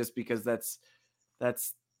jersey too, just because that's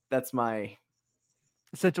my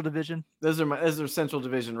Central Division. Those are Central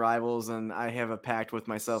Division rivals, and I have a pact with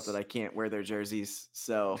myself that I can't wear their jerseys.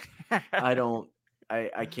 So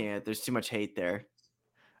I can't. There's too much hate there.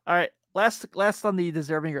 All right. Last on the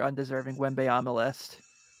deserving or undeserving Wembanyama list.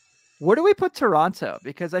 Where do we put Toronto?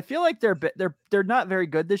 Because I feel like they're not very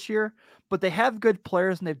good this year, but they have good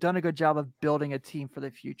players and they've done a good job of building a team for the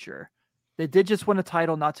future. They did just win a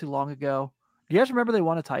title not too long ago. Do you guys remember they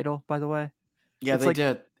won a title, by the way? Yeah, they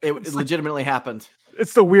did. It legitimately happened.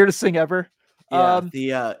 It's the weirdest thing ever.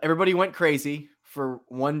 Yeah, everybody went crazy for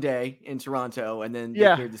one day in Toronto, and then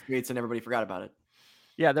they cleared the streets and everybody forgot about it.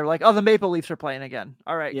 Yeah, they're like, oh, the Maple Leafs are playing again.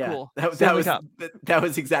 All right, cool. That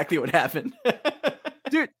was exactly what happened.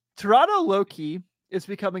 Dude, Toronto low-key is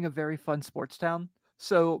becoming a very fun sports town.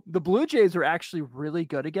 So the Blue Jays are actually really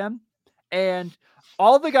good again. And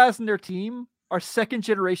all the guys in their team are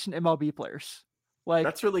second-generation MLB players. Like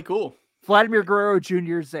that's really cool. Vladimir Guerrero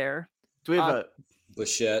Jr. is there. Do we have a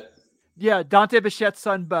Bichette? Yeah, Dante Bichette's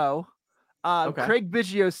son, Bo. Okay. Craig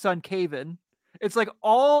Biggio's son, Caven. It's like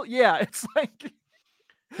it's like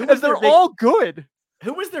they're all good.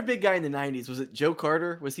 Who was their big guy in the 90s? Was it Joe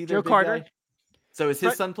Carter? Was he their Joe big Carter? guy? So is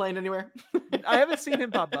his son playing anywhere? I haven't seen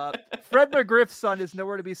him pop up. Fred McGriff's son is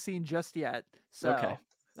nowhere to be seen just yet. So, okay.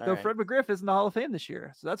 Though Fred McGriff is in the Hall of Fame this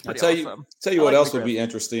year. So that's pretty awesome. Tell you what else would be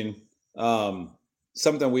interesting.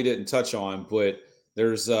 Something we didn't touch on, but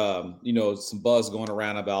there's some buzz going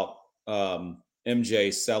around about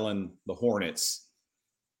MJ selling the Hornets,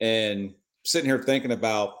 and sitting here thinking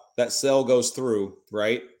about that sale goes through,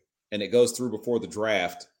 right? And it goes through before the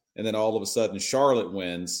draft, and then all of a sudden Charlotte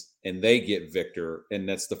wins and they get Victor, and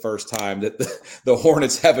that's the first time that the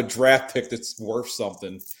Hornets have a draft pick that's worth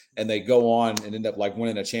something, and they go on and end up like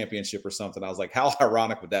winning a championship or something. I was like, how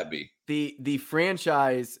ironic would that be? The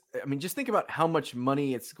franchise, I mean, just think about how much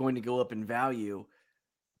money it's going to go up in value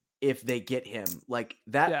if they get him. Like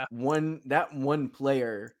that one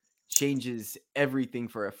player changes everything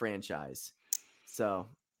for a franchise. So,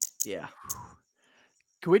 yeah.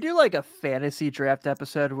 Can we do like a fantasy draft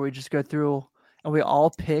episode where we just go through and we all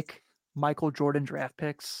pick Michael Jordan draft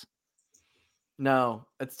picks? No,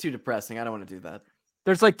 it's too depressing. I don't want to do that.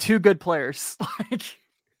 There's like two good players. Like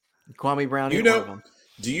Kwame Brown. Do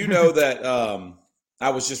you know that I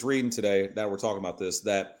was just reading today that we're talking about this,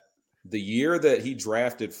 that the year that he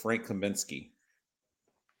drafted Frank Kaminsky,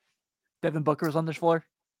 Devin Booker was on this floor.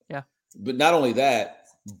 Yeah. But not only that,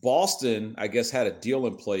 Boston, I guess, had a deal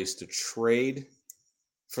in place to trade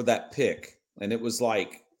for that pick. And it was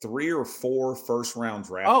like 3 or 4 first-round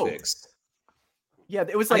draft picks. Yeah,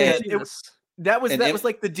 it was like that was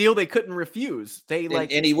like the deal they couldn't refuse. They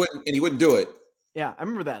and he wouldn't do it. Yeah, I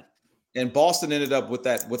remember that. And Boston ended up with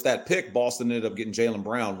that pick. Boston ended up getting Jaylen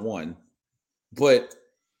Brown 1. But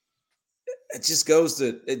it just goes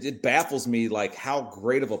to it baffles me like how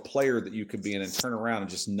great of a player that you could be and then turn around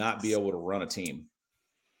and just not be able to run a team.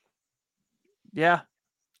 Yeah.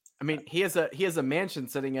 I mean, he has a mansion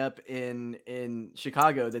sitting up in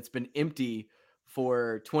Chicago that's been empty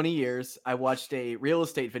for 20 years. I watched a real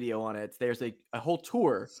estate video on it. There's a whole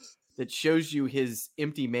tour that shows you his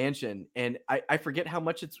empty mansion, and I forget how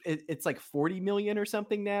much it's like 40 million or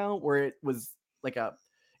something now, where it was like at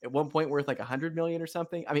one point worth like 100 million or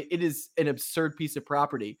something. I mean, it is an absurd piece of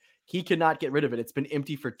property. He cannot get rid of it. It's been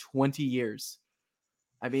empty for 20 years.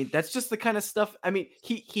 I mean, that's just the kind of stuff. I mean,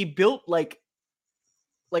 he built like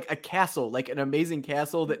a castle, like an amazing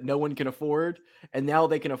castle that no one can afford. And now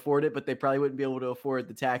they can afford it, but they probably wouldn't be able to afford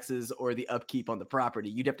the taxes or the upkeep on the property.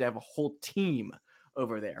 You'd have to have a whole team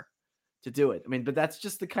over there to do it. I mean, but that's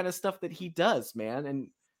just the kind of stuff that he does, man. And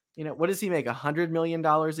what does he make? $100 million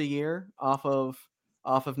a year off of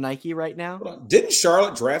Nike right now? Didn't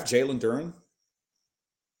Charlotte draft Jalen Duren?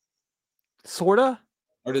 Sorta.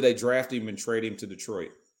 Or did they draft him and trade him to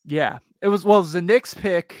Detroit? Yeah, it was the Knicks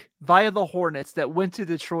pick via the Hornets that went to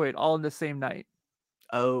Detroit all in the same night.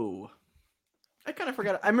 Oh, I kind of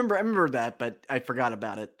forgot. I remember that, but I forgot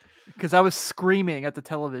about it because I was screaming at the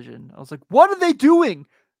television. I was like, "What are they doing?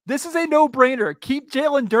 This is a no-brainer. Keep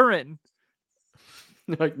Jalen Duren."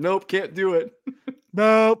 Like, nope, can't do it.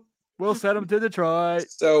 Nope, we'll send him to Detroit.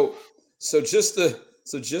 So just to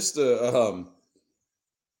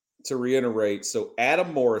reiterate, so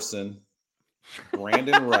Adam Morrison,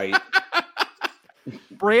 Brandon Wright,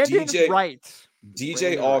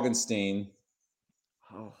 DJ Augustine,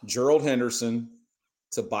 Gerald Henderson,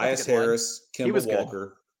 Tobias Harris, Kemba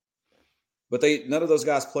Walker. But none of those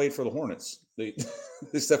guys played for the Hornets,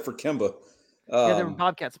 except for Kemba. They were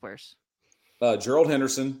Bobcats players. Gerald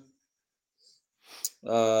Henderson,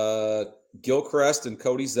 Gilchrist, and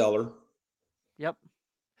Cody Zeller. Yep.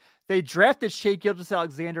 They drafted Shai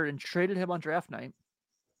Gilgeous-Alexander and traded him on draft night.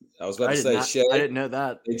 I was about to say Shai. I didn't know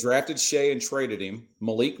that. They drafted Shai and traded him.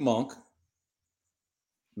 Malik Monk,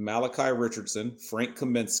 Malachi Richardson, Frank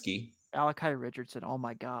Kaminsky. Malachi Richardson. Oh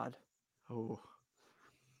my God. Oh.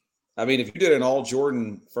 I mean, if you did an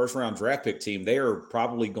all-Jordan first-round draft pick team, they are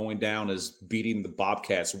probably going down as beating the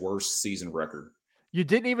Bobcats' worst season record. You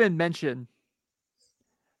didn't even mention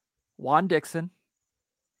Juan Dixon,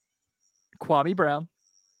 Kwame Brown.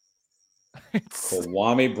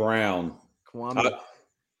 Kwame Brown.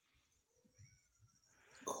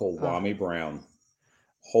 Kwame Brown.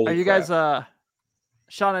 Holy Are you crap. Guys,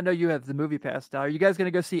 Sean, I know you have the movie pass now. Are you guys going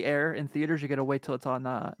to go see Air in theaters? You're going to wait till it's on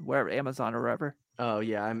wherever, Amazon or wherever? Oh,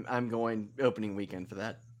 yeah. I'm going opening weekend for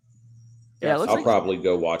that. Yeah, I'll probably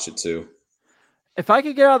go watch it too. If I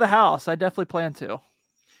could get out of the house, I definitely plan to.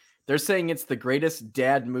 They're saying it's the greatest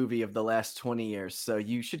dad movie of the last 20 years, so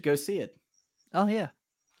you should go see it. Oh, yeah.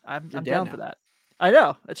 I'm down for that. I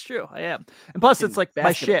know. That's true. I am. And plus, it's like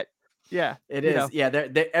my shit. Yeah. It is. Know. Yeah.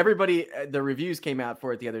 Everybody, the reviews came out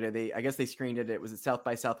for it the other day. I guess they screened it. It was at South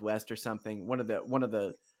by Southwest or something. One of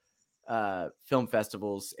the film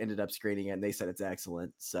festivals ended up screening it, and they said it's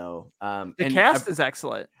excellent. So the cast is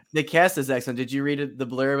excellent. The cast is excellent. Did you read the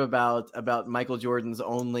blurb about Michael Jordan's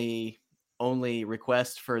only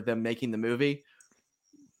request for them making the movie?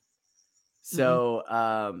 So,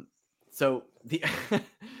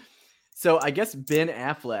 so I guess Ben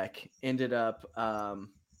Affleck ended up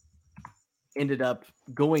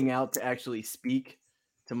going out to actually speak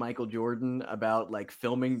to Michael Jordan about like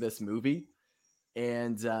filming this movie.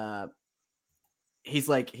 And he's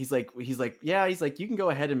like, yeah, he's like, you can go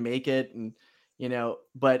ahead and make it. And,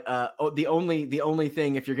 but the only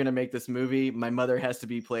thing, if you're going to make this movie, my mother has to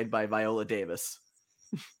be played by Viola Davis.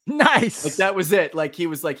 Nice. Like that was it. Like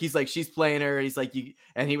he's like, she's playing her. He's like,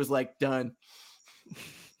 and he was like, done.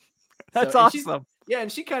 That's awesome. Yeah.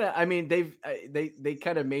 And she kind of, I mean, they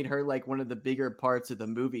kind of made her like one of the bigger parts of the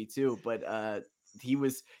movie too. But he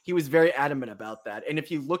was very adamant about that. And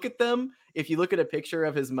if you look at a picture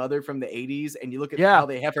of his mother from the 80s and you look at how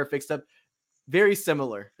they have her fixed up, very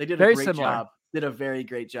similar. They did a great job. Did a very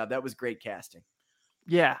great job. That was great casting.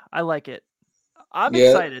 Yeah, I like it. I'm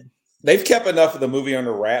excited. They've kept enough of the movie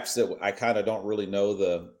under wraps that I kind of don't really know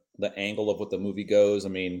the angle of what the movie goes. I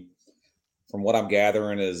mean, from what I'm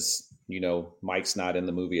gathering is, Mike's not in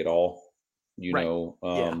the movie at all,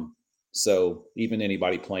 so even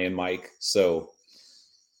anybody playing Mike. So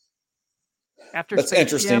that's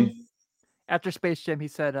interesting. After Space Jam, he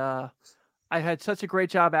said, I had such a great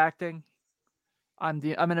job acting. I'm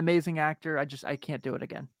an amazing actor. I can't do it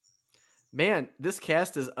again. Man, this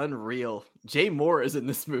cast is unreal. Jay Moore is in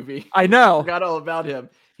this movie. I know. I forgot all about him.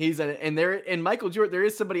 He's in Michael Jordan. There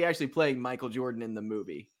is somebody actually playing Michael Jordan in the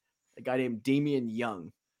movie. A guy named Damian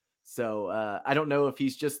Young. So I don't know if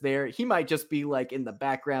he's just there. He might just be like in the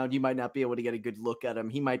background. You might not be able to get a good look at him.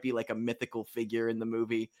 He might be like a mythical figure in the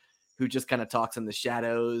movie who just kind of talks in the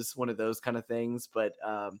shadows, one of those kind of things. But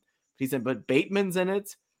but Bateman's in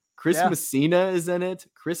it. Chris Messina is in it.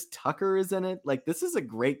 Chris Tucker is in it. Like, this is a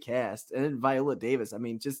great cast. And then Viola Davis. I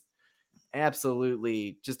mean, just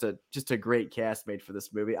absolutely just a great cast made for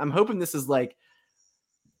this movie. I'm hoping this is like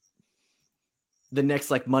the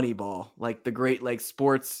next like Moneyball, like the great like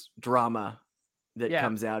sports drama that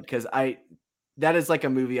comes out, because that is like a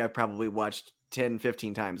movie I've probably watched 10,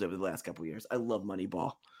 15 times over the last couple of years. I love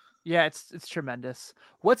Moneyball. Yeah, it's tremendous.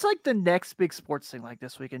 What's like the next big sports thing like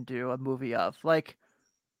this we can do a movie of? Like,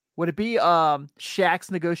 would it be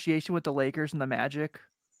Shaq's negotiation with the Lakers and the Magic?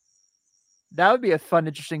 That would be a fun,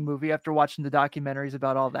 interesting movie after watching the documentaries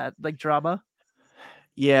about all that like drama.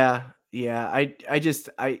 Yeah.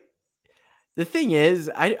 The thing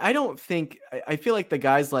is, I don't think, I feel like the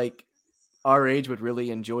guys like our age would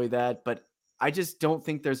really enjoy that, but I just don't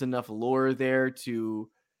think there's enough lore there to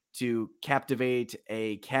captivate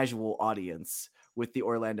a casual audience with the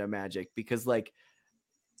Orlando Magic, because like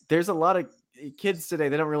there's a lot of kids today,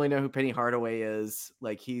 they don't really know who Penny Hardaway is.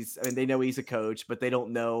 Like they know he's a coach, but they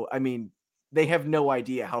don't know. I mean, they have no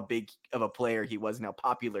idea how big of a player he was and how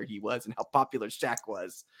popular he was and how popular Shaq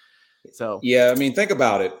was. So, yeah, I mean, think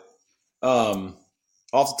about it. Off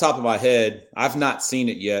the top of my head, I've not seen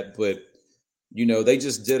it yet, but Disney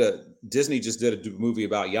just did a movie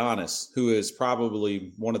about Giannis, who is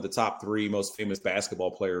probably one of the top 3 most famous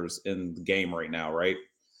basketball players in the game right now, right?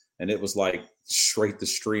 And it was like straight to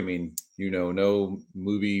streaming, no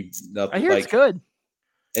movie, nothing. I hear it's good.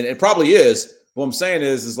 And it probably is. What I'm saying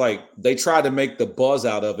is like they tried to make the buzz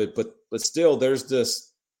out of it, but still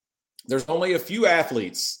there's only a few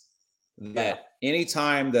athletes that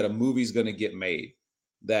anytime that a movie's going to get made,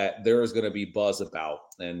 that there is going to be buzz about.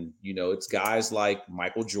 And, it's guys like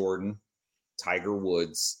Michael Jordan, Tiger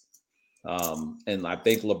Woods. And I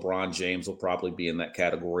think LeBron James will probably be in that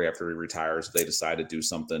category after he retires. If they decide to do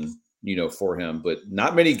something, for him, but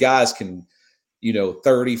not many guys can,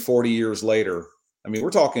 30, 40 years later. I mean,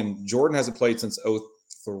 we're talking Jordan hasn't played since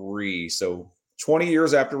 2003. So 20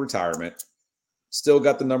 years after retirement, still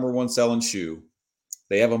got the number 1 selling shoe.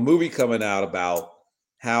 They have a movie coming out about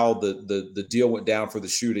how the deal went down for the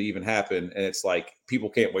shoe to even happen. And it's like, people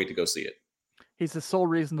can't wait to go see it. He's the sole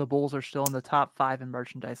reason the Bulls are still in the top 5 in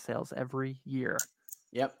merchandise sales every year.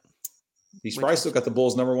 Yep. He's probably still got the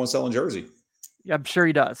Bulls' number 1 selling jersey. Yeah, I'm sure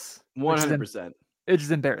he does. 100%. It's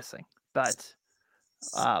just embarrassing, but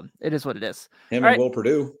it is what it is. Him and Will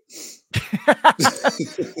Purdue.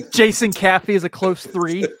 Jason Caffey is a close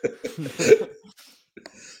 3.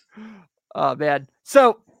 Oh, man.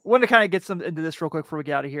 So, want to kind of get some into this real quick before we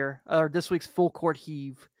get out of here. This week's full court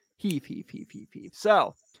heave.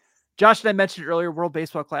 So, Josh and I mentioned earlier, World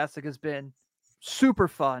Baseball Classic has been super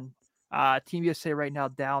fun. Team USA right now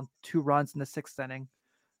down 2 runs in the 6th inning,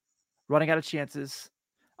 running out of chances.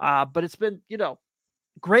 But it's been,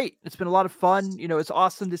 great. It's been a lot of fun. It's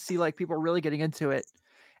awesome to see like people really getting into it.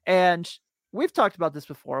 And we've talked about this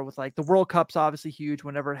before with like the World Cup's obviously huge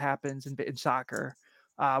whenever it happens in soccer.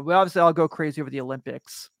 We obviously all go crazy over the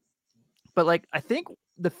Olympics, but like, I think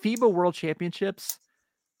the FIBA World Championships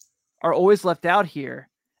are always left out here.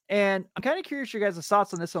 And I'm kind of curious your guys'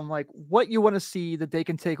 thoughts on this on like what you want to see that they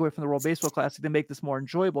can take away from the World Baseball Classic to make this more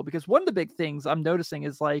enjoyable. Because one of the big things I'm noticing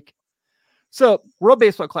is like, so World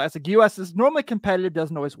Baseball Classic, US is normally competitive,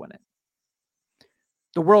 doesn't always win it.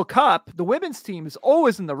 The World Cup, the women's team is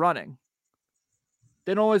always in the running.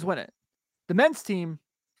 They don't always win it. The men's team,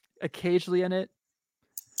 occasionally in it.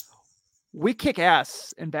 We kick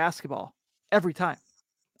ass in basketball every time.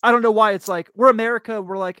 I don't know why. It's like, we're America.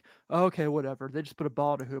 We're like, oh, okay, whatever. They just put a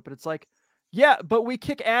ball in a hoop. But it's like, yeah, but we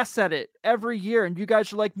kick ass at it every year. And you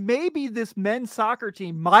guys are like, maybe this men's soccer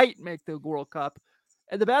team might make the World Cup.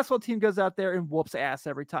 And the basketball team goes out there and whoops ass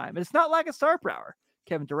every time. And it's not like a star power.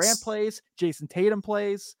 Kevin Durant plays. Jason Tatum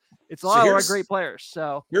plays. It's a lot of great players.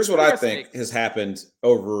 So here's what I think has happened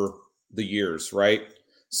over the years, right?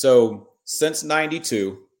 So since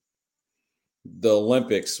 92, the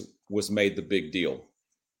Olympics was made the big deal,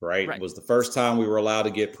 right? It was the first time we were allowed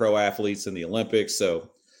to get pro athletes in the Olympics.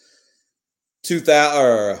 So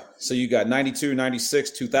 2000, so you got 92,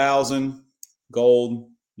 96, 2000 gold,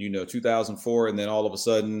 2004. And then all of a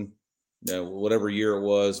sudden, whatever year it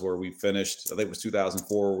was where we finished, I think it was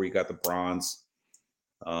 2004 where we got the bronze.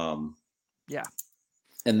 Yeah.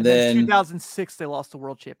 And then 2006, they lost the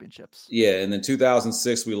World Championships. Yeah. And then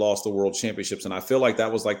 2006, we lost the World Championships. And I feel like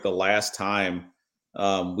that was like the last time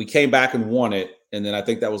we came back and won it. And then I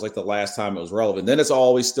think that was like the last time it was relevant. Then it's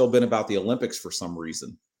always still been about the Olympics for some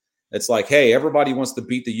reason. It's like, hey, everybody wants to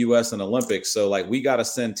beat the U.S. in Olympics. So like we got to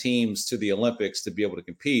send teams to the Olympics to be able to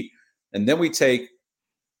compete. And then we take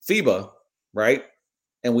FIBA, right?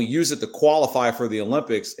 And we use it to qualify for the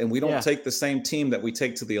Olympics. And we don't take the same team that we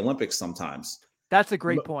take to the Olympics sometimes. That's a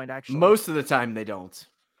great point, actually. Most of the time they don't.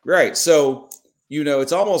 Right. So,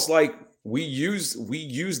 it's almost like we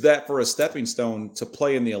use that for a stepping stone to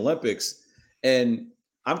play in the Olympics. And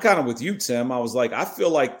I'm kind of with you, Tim. I was like, I feel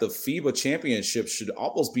like the FIBA championship should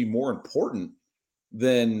almost be more important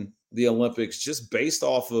than the Olympics, just based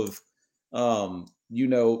off of,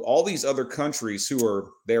 all these other countries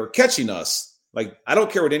they're catching us. Like, I don't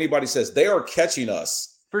care what anybody says. They are catching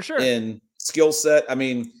us for sure in skill set. I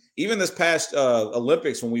mean, even this past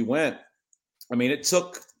Olympics when we went, I mean, it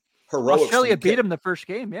took heroics. Australia beat them the first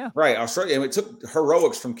game. Yeah. Right. Australia. And it took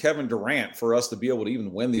heroics from Kevin Durant for us to be able to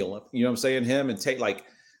even win the Olympics. You know what I'm saying? Him and take, like,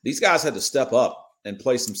 these guys had to step up and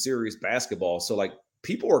play some serious basketball. So, like,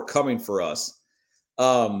 people are coming for us.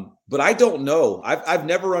 But I don't know. I've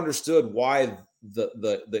never understood why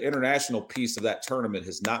the international piece of that tournament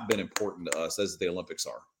has not been important to us as the Olympics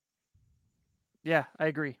are. Yeah, I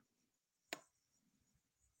agree.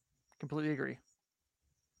 Completely agree.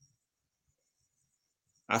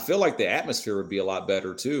 I feel like the atmosphere would be a lot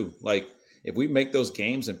better too. Like, if we make those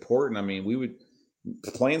games important, I mean, we would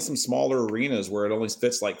play in some smaller arenas where it only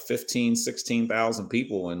fits like 15, 16,000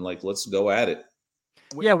 people, and like, let's go at it.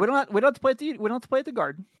 Yeah, we don't have to play at the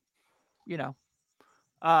Garden.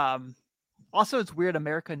 Also, it's weird.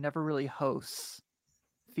 America never really hosts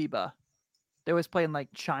FIBA. They always play in like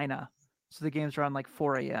China, so the games are on like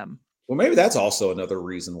 4 a.m. Well, maybe that's also another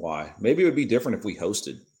reason why. Maybe it would be different if we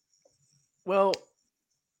hosted. Well,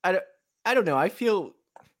 I don't know. I know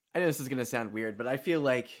this is going to sound weird, but I feel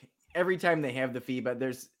like every time they have the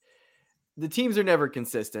FIBA, the teams are never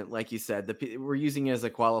consistent. Like you said, we're using it as a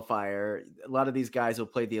qualifier. A lot of these guys will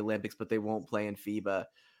play the Olympics, but they won't play in FIBA.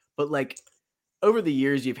 But like, over the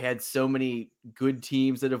years, you've had so many good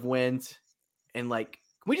teams that have went, and like,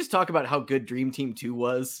 can we just talk about how good Dream Team 2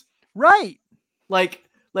 was? Right. Like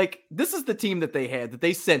this is the team that they had, that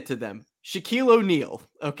they sent to them. Shaquille O'Neal,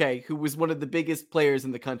 okay, who was one of the biggest players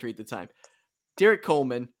in the country at the time. Derek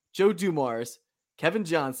Coleman, Joe Dumars, Kevin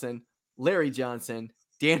Johnson, Larry Johnson,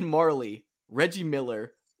 Dan Marley, Reggie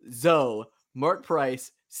Miller, Zoe, Mark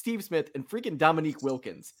Price, Steve Smith, and freaking Dominique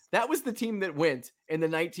Wilkins. That was the team that went in the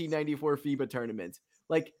 1994 FIBA tournament.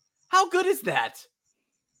 Like, how good is that?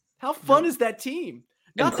 How fun is that team?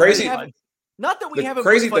 Not crazy. Not that we haven't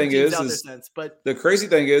crazy put fun thing teams is, out there since, but the crazy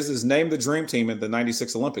thing is name the dream team at the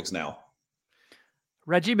 96 Olympics now.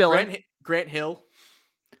 Reggie Miller, Grant Hill,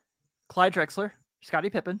 Clyde Drexler,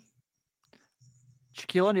 Scottie Pippen,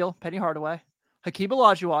 Shaquille O'Neal, Penny Hardaway, Hakeem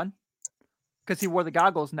Olajuwon, because he wore the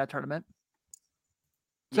goggles in that tournament.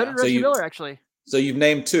 So did Reggie Miller, actually. So you've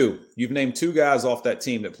named two. You've named two guys off that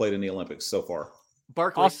team that played in the Olympics so far.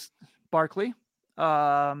 Barkley.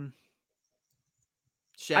 Shaq.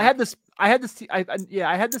 I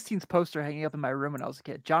had this team's poster hanging up in my room when I was a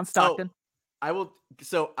kid. John Stockton. I will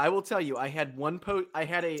tell you, I had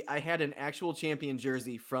I had an actual champion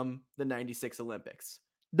jersey from the 96 Olympics.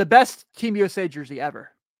 The best Team USA jersey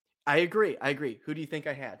ever. I agree. Who do you think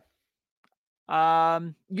I had?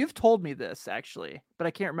 You've told me this actually, but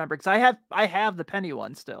I can't remember because I have the Penny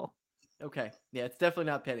one still. Okay. Yeah, it's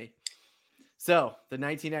definitely not Penny. So the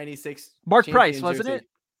 1996 Mark Price, wasn't it?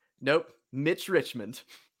 Nope. Mitch Richmond.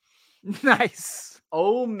 Nice.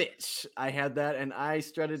 Oh, Mitch. I had that, and I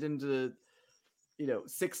strutted into 6th,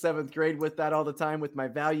 7th grade with that all the time with my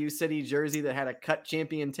Value City jersey that had a cut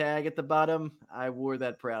champion tag at the bottom. I wore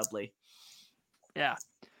that proudly. Yeah.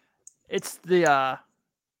 It's the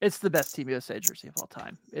best Team USA jersey of all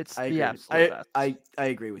time. It's the absolute best. I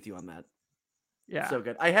agree with you on that. Yeah. So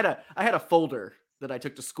good. I had a folder that I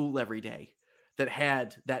took to school every day that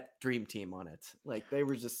had that dream team on it. Like, they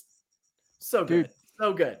were just so good. Dude.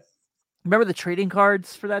 So good. Remember the trading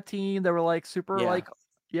cards for that team? They were like super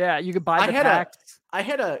you could buy the packs. I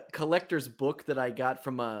had a collector's book that I got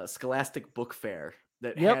from a Scholastic book fair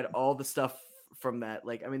that had all the stuff from that.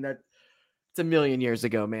 Like, I mean, it's a million years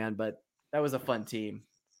ago, man, but that was a fun team.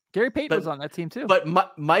 Gary Payton was on that team too. But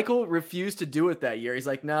Michael refused to do it that year. He's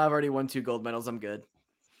like, "Nah, I've already won 2 gold medals. I'm good."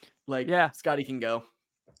 Like, Scotty can go.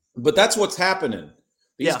 But that's what's happening.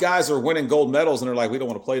 These guys are winning gold medals, and they're like, we don't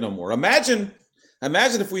want to play no more. Imagine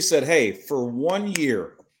if we said, hey, for 1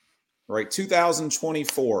 year, right,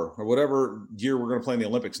 2024 or whatever year we're going to play in the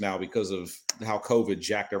Olympics now because of how COVID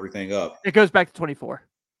jacked everything up. It goes back to 24.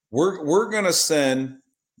 We're going to send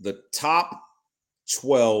the top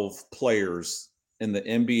 12 players in the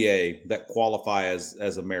NBA that qualify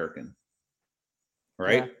as American,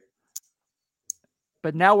 right? Yeah.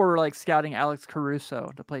 But now we're like scouting Alex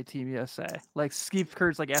Caruso to play Team USA. Like Steve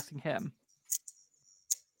Kerr's like asking him.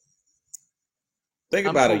 Think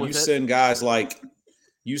about it. You send guys like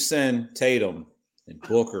Tatum and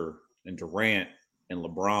Booker and Durant and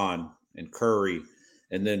LeBron and Curry,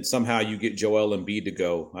 and then somehow you get Joel Embiid to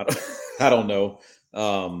go. I don't know.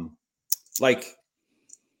 Like,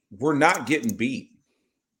 we're not getting beat.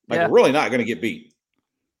 Like, we're really not going to get beat.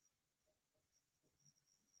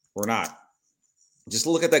 We're not. Just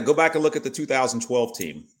look at that. Go back and look at the 2012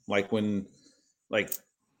 team. Like when, like,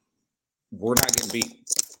 we're not getting beat,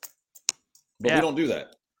 but we don't do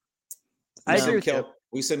that. I agree with you.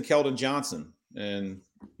 We send Keldon Johnson and,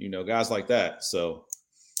 guys like that. So.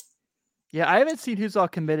 Yeah, I haven't seen who's all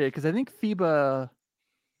committed because I think FIBA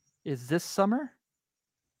is this summer.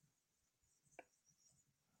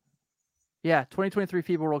 Yeah, 2023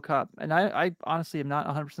 FIBA World Cup. And I honestly am not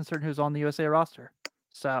 100% certain who's on the USA roster.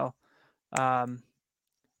 So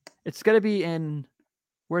it's going to be in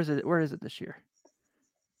 – where is it this year?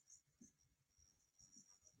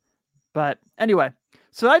 But anyway,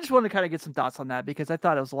 so I just wanted to kind of get some thoughts on that because I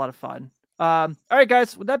thought it was a lot of fun. All right,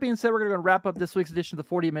 guys, with that being said, we're going to wrap up this week's edition of the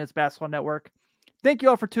 40 Minutes Basketball Network. Thank you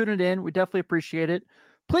all for tuning in. We definitely appreciate it.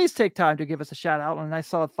 Please take time to give us a shout out on a nice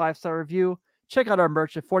solid 5-star review. Check out our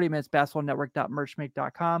merch at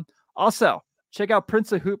 40minutesbasketballnetwork.merchmake.com. Also, check out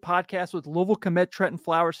Prince of Hoop podcast with Louisville commit Trenton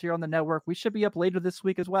Flowers here on the network. We should be up later this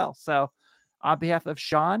week as well. So on behalf of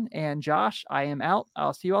Sean and Josh, I am out.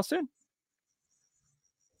 I'll see you all soon.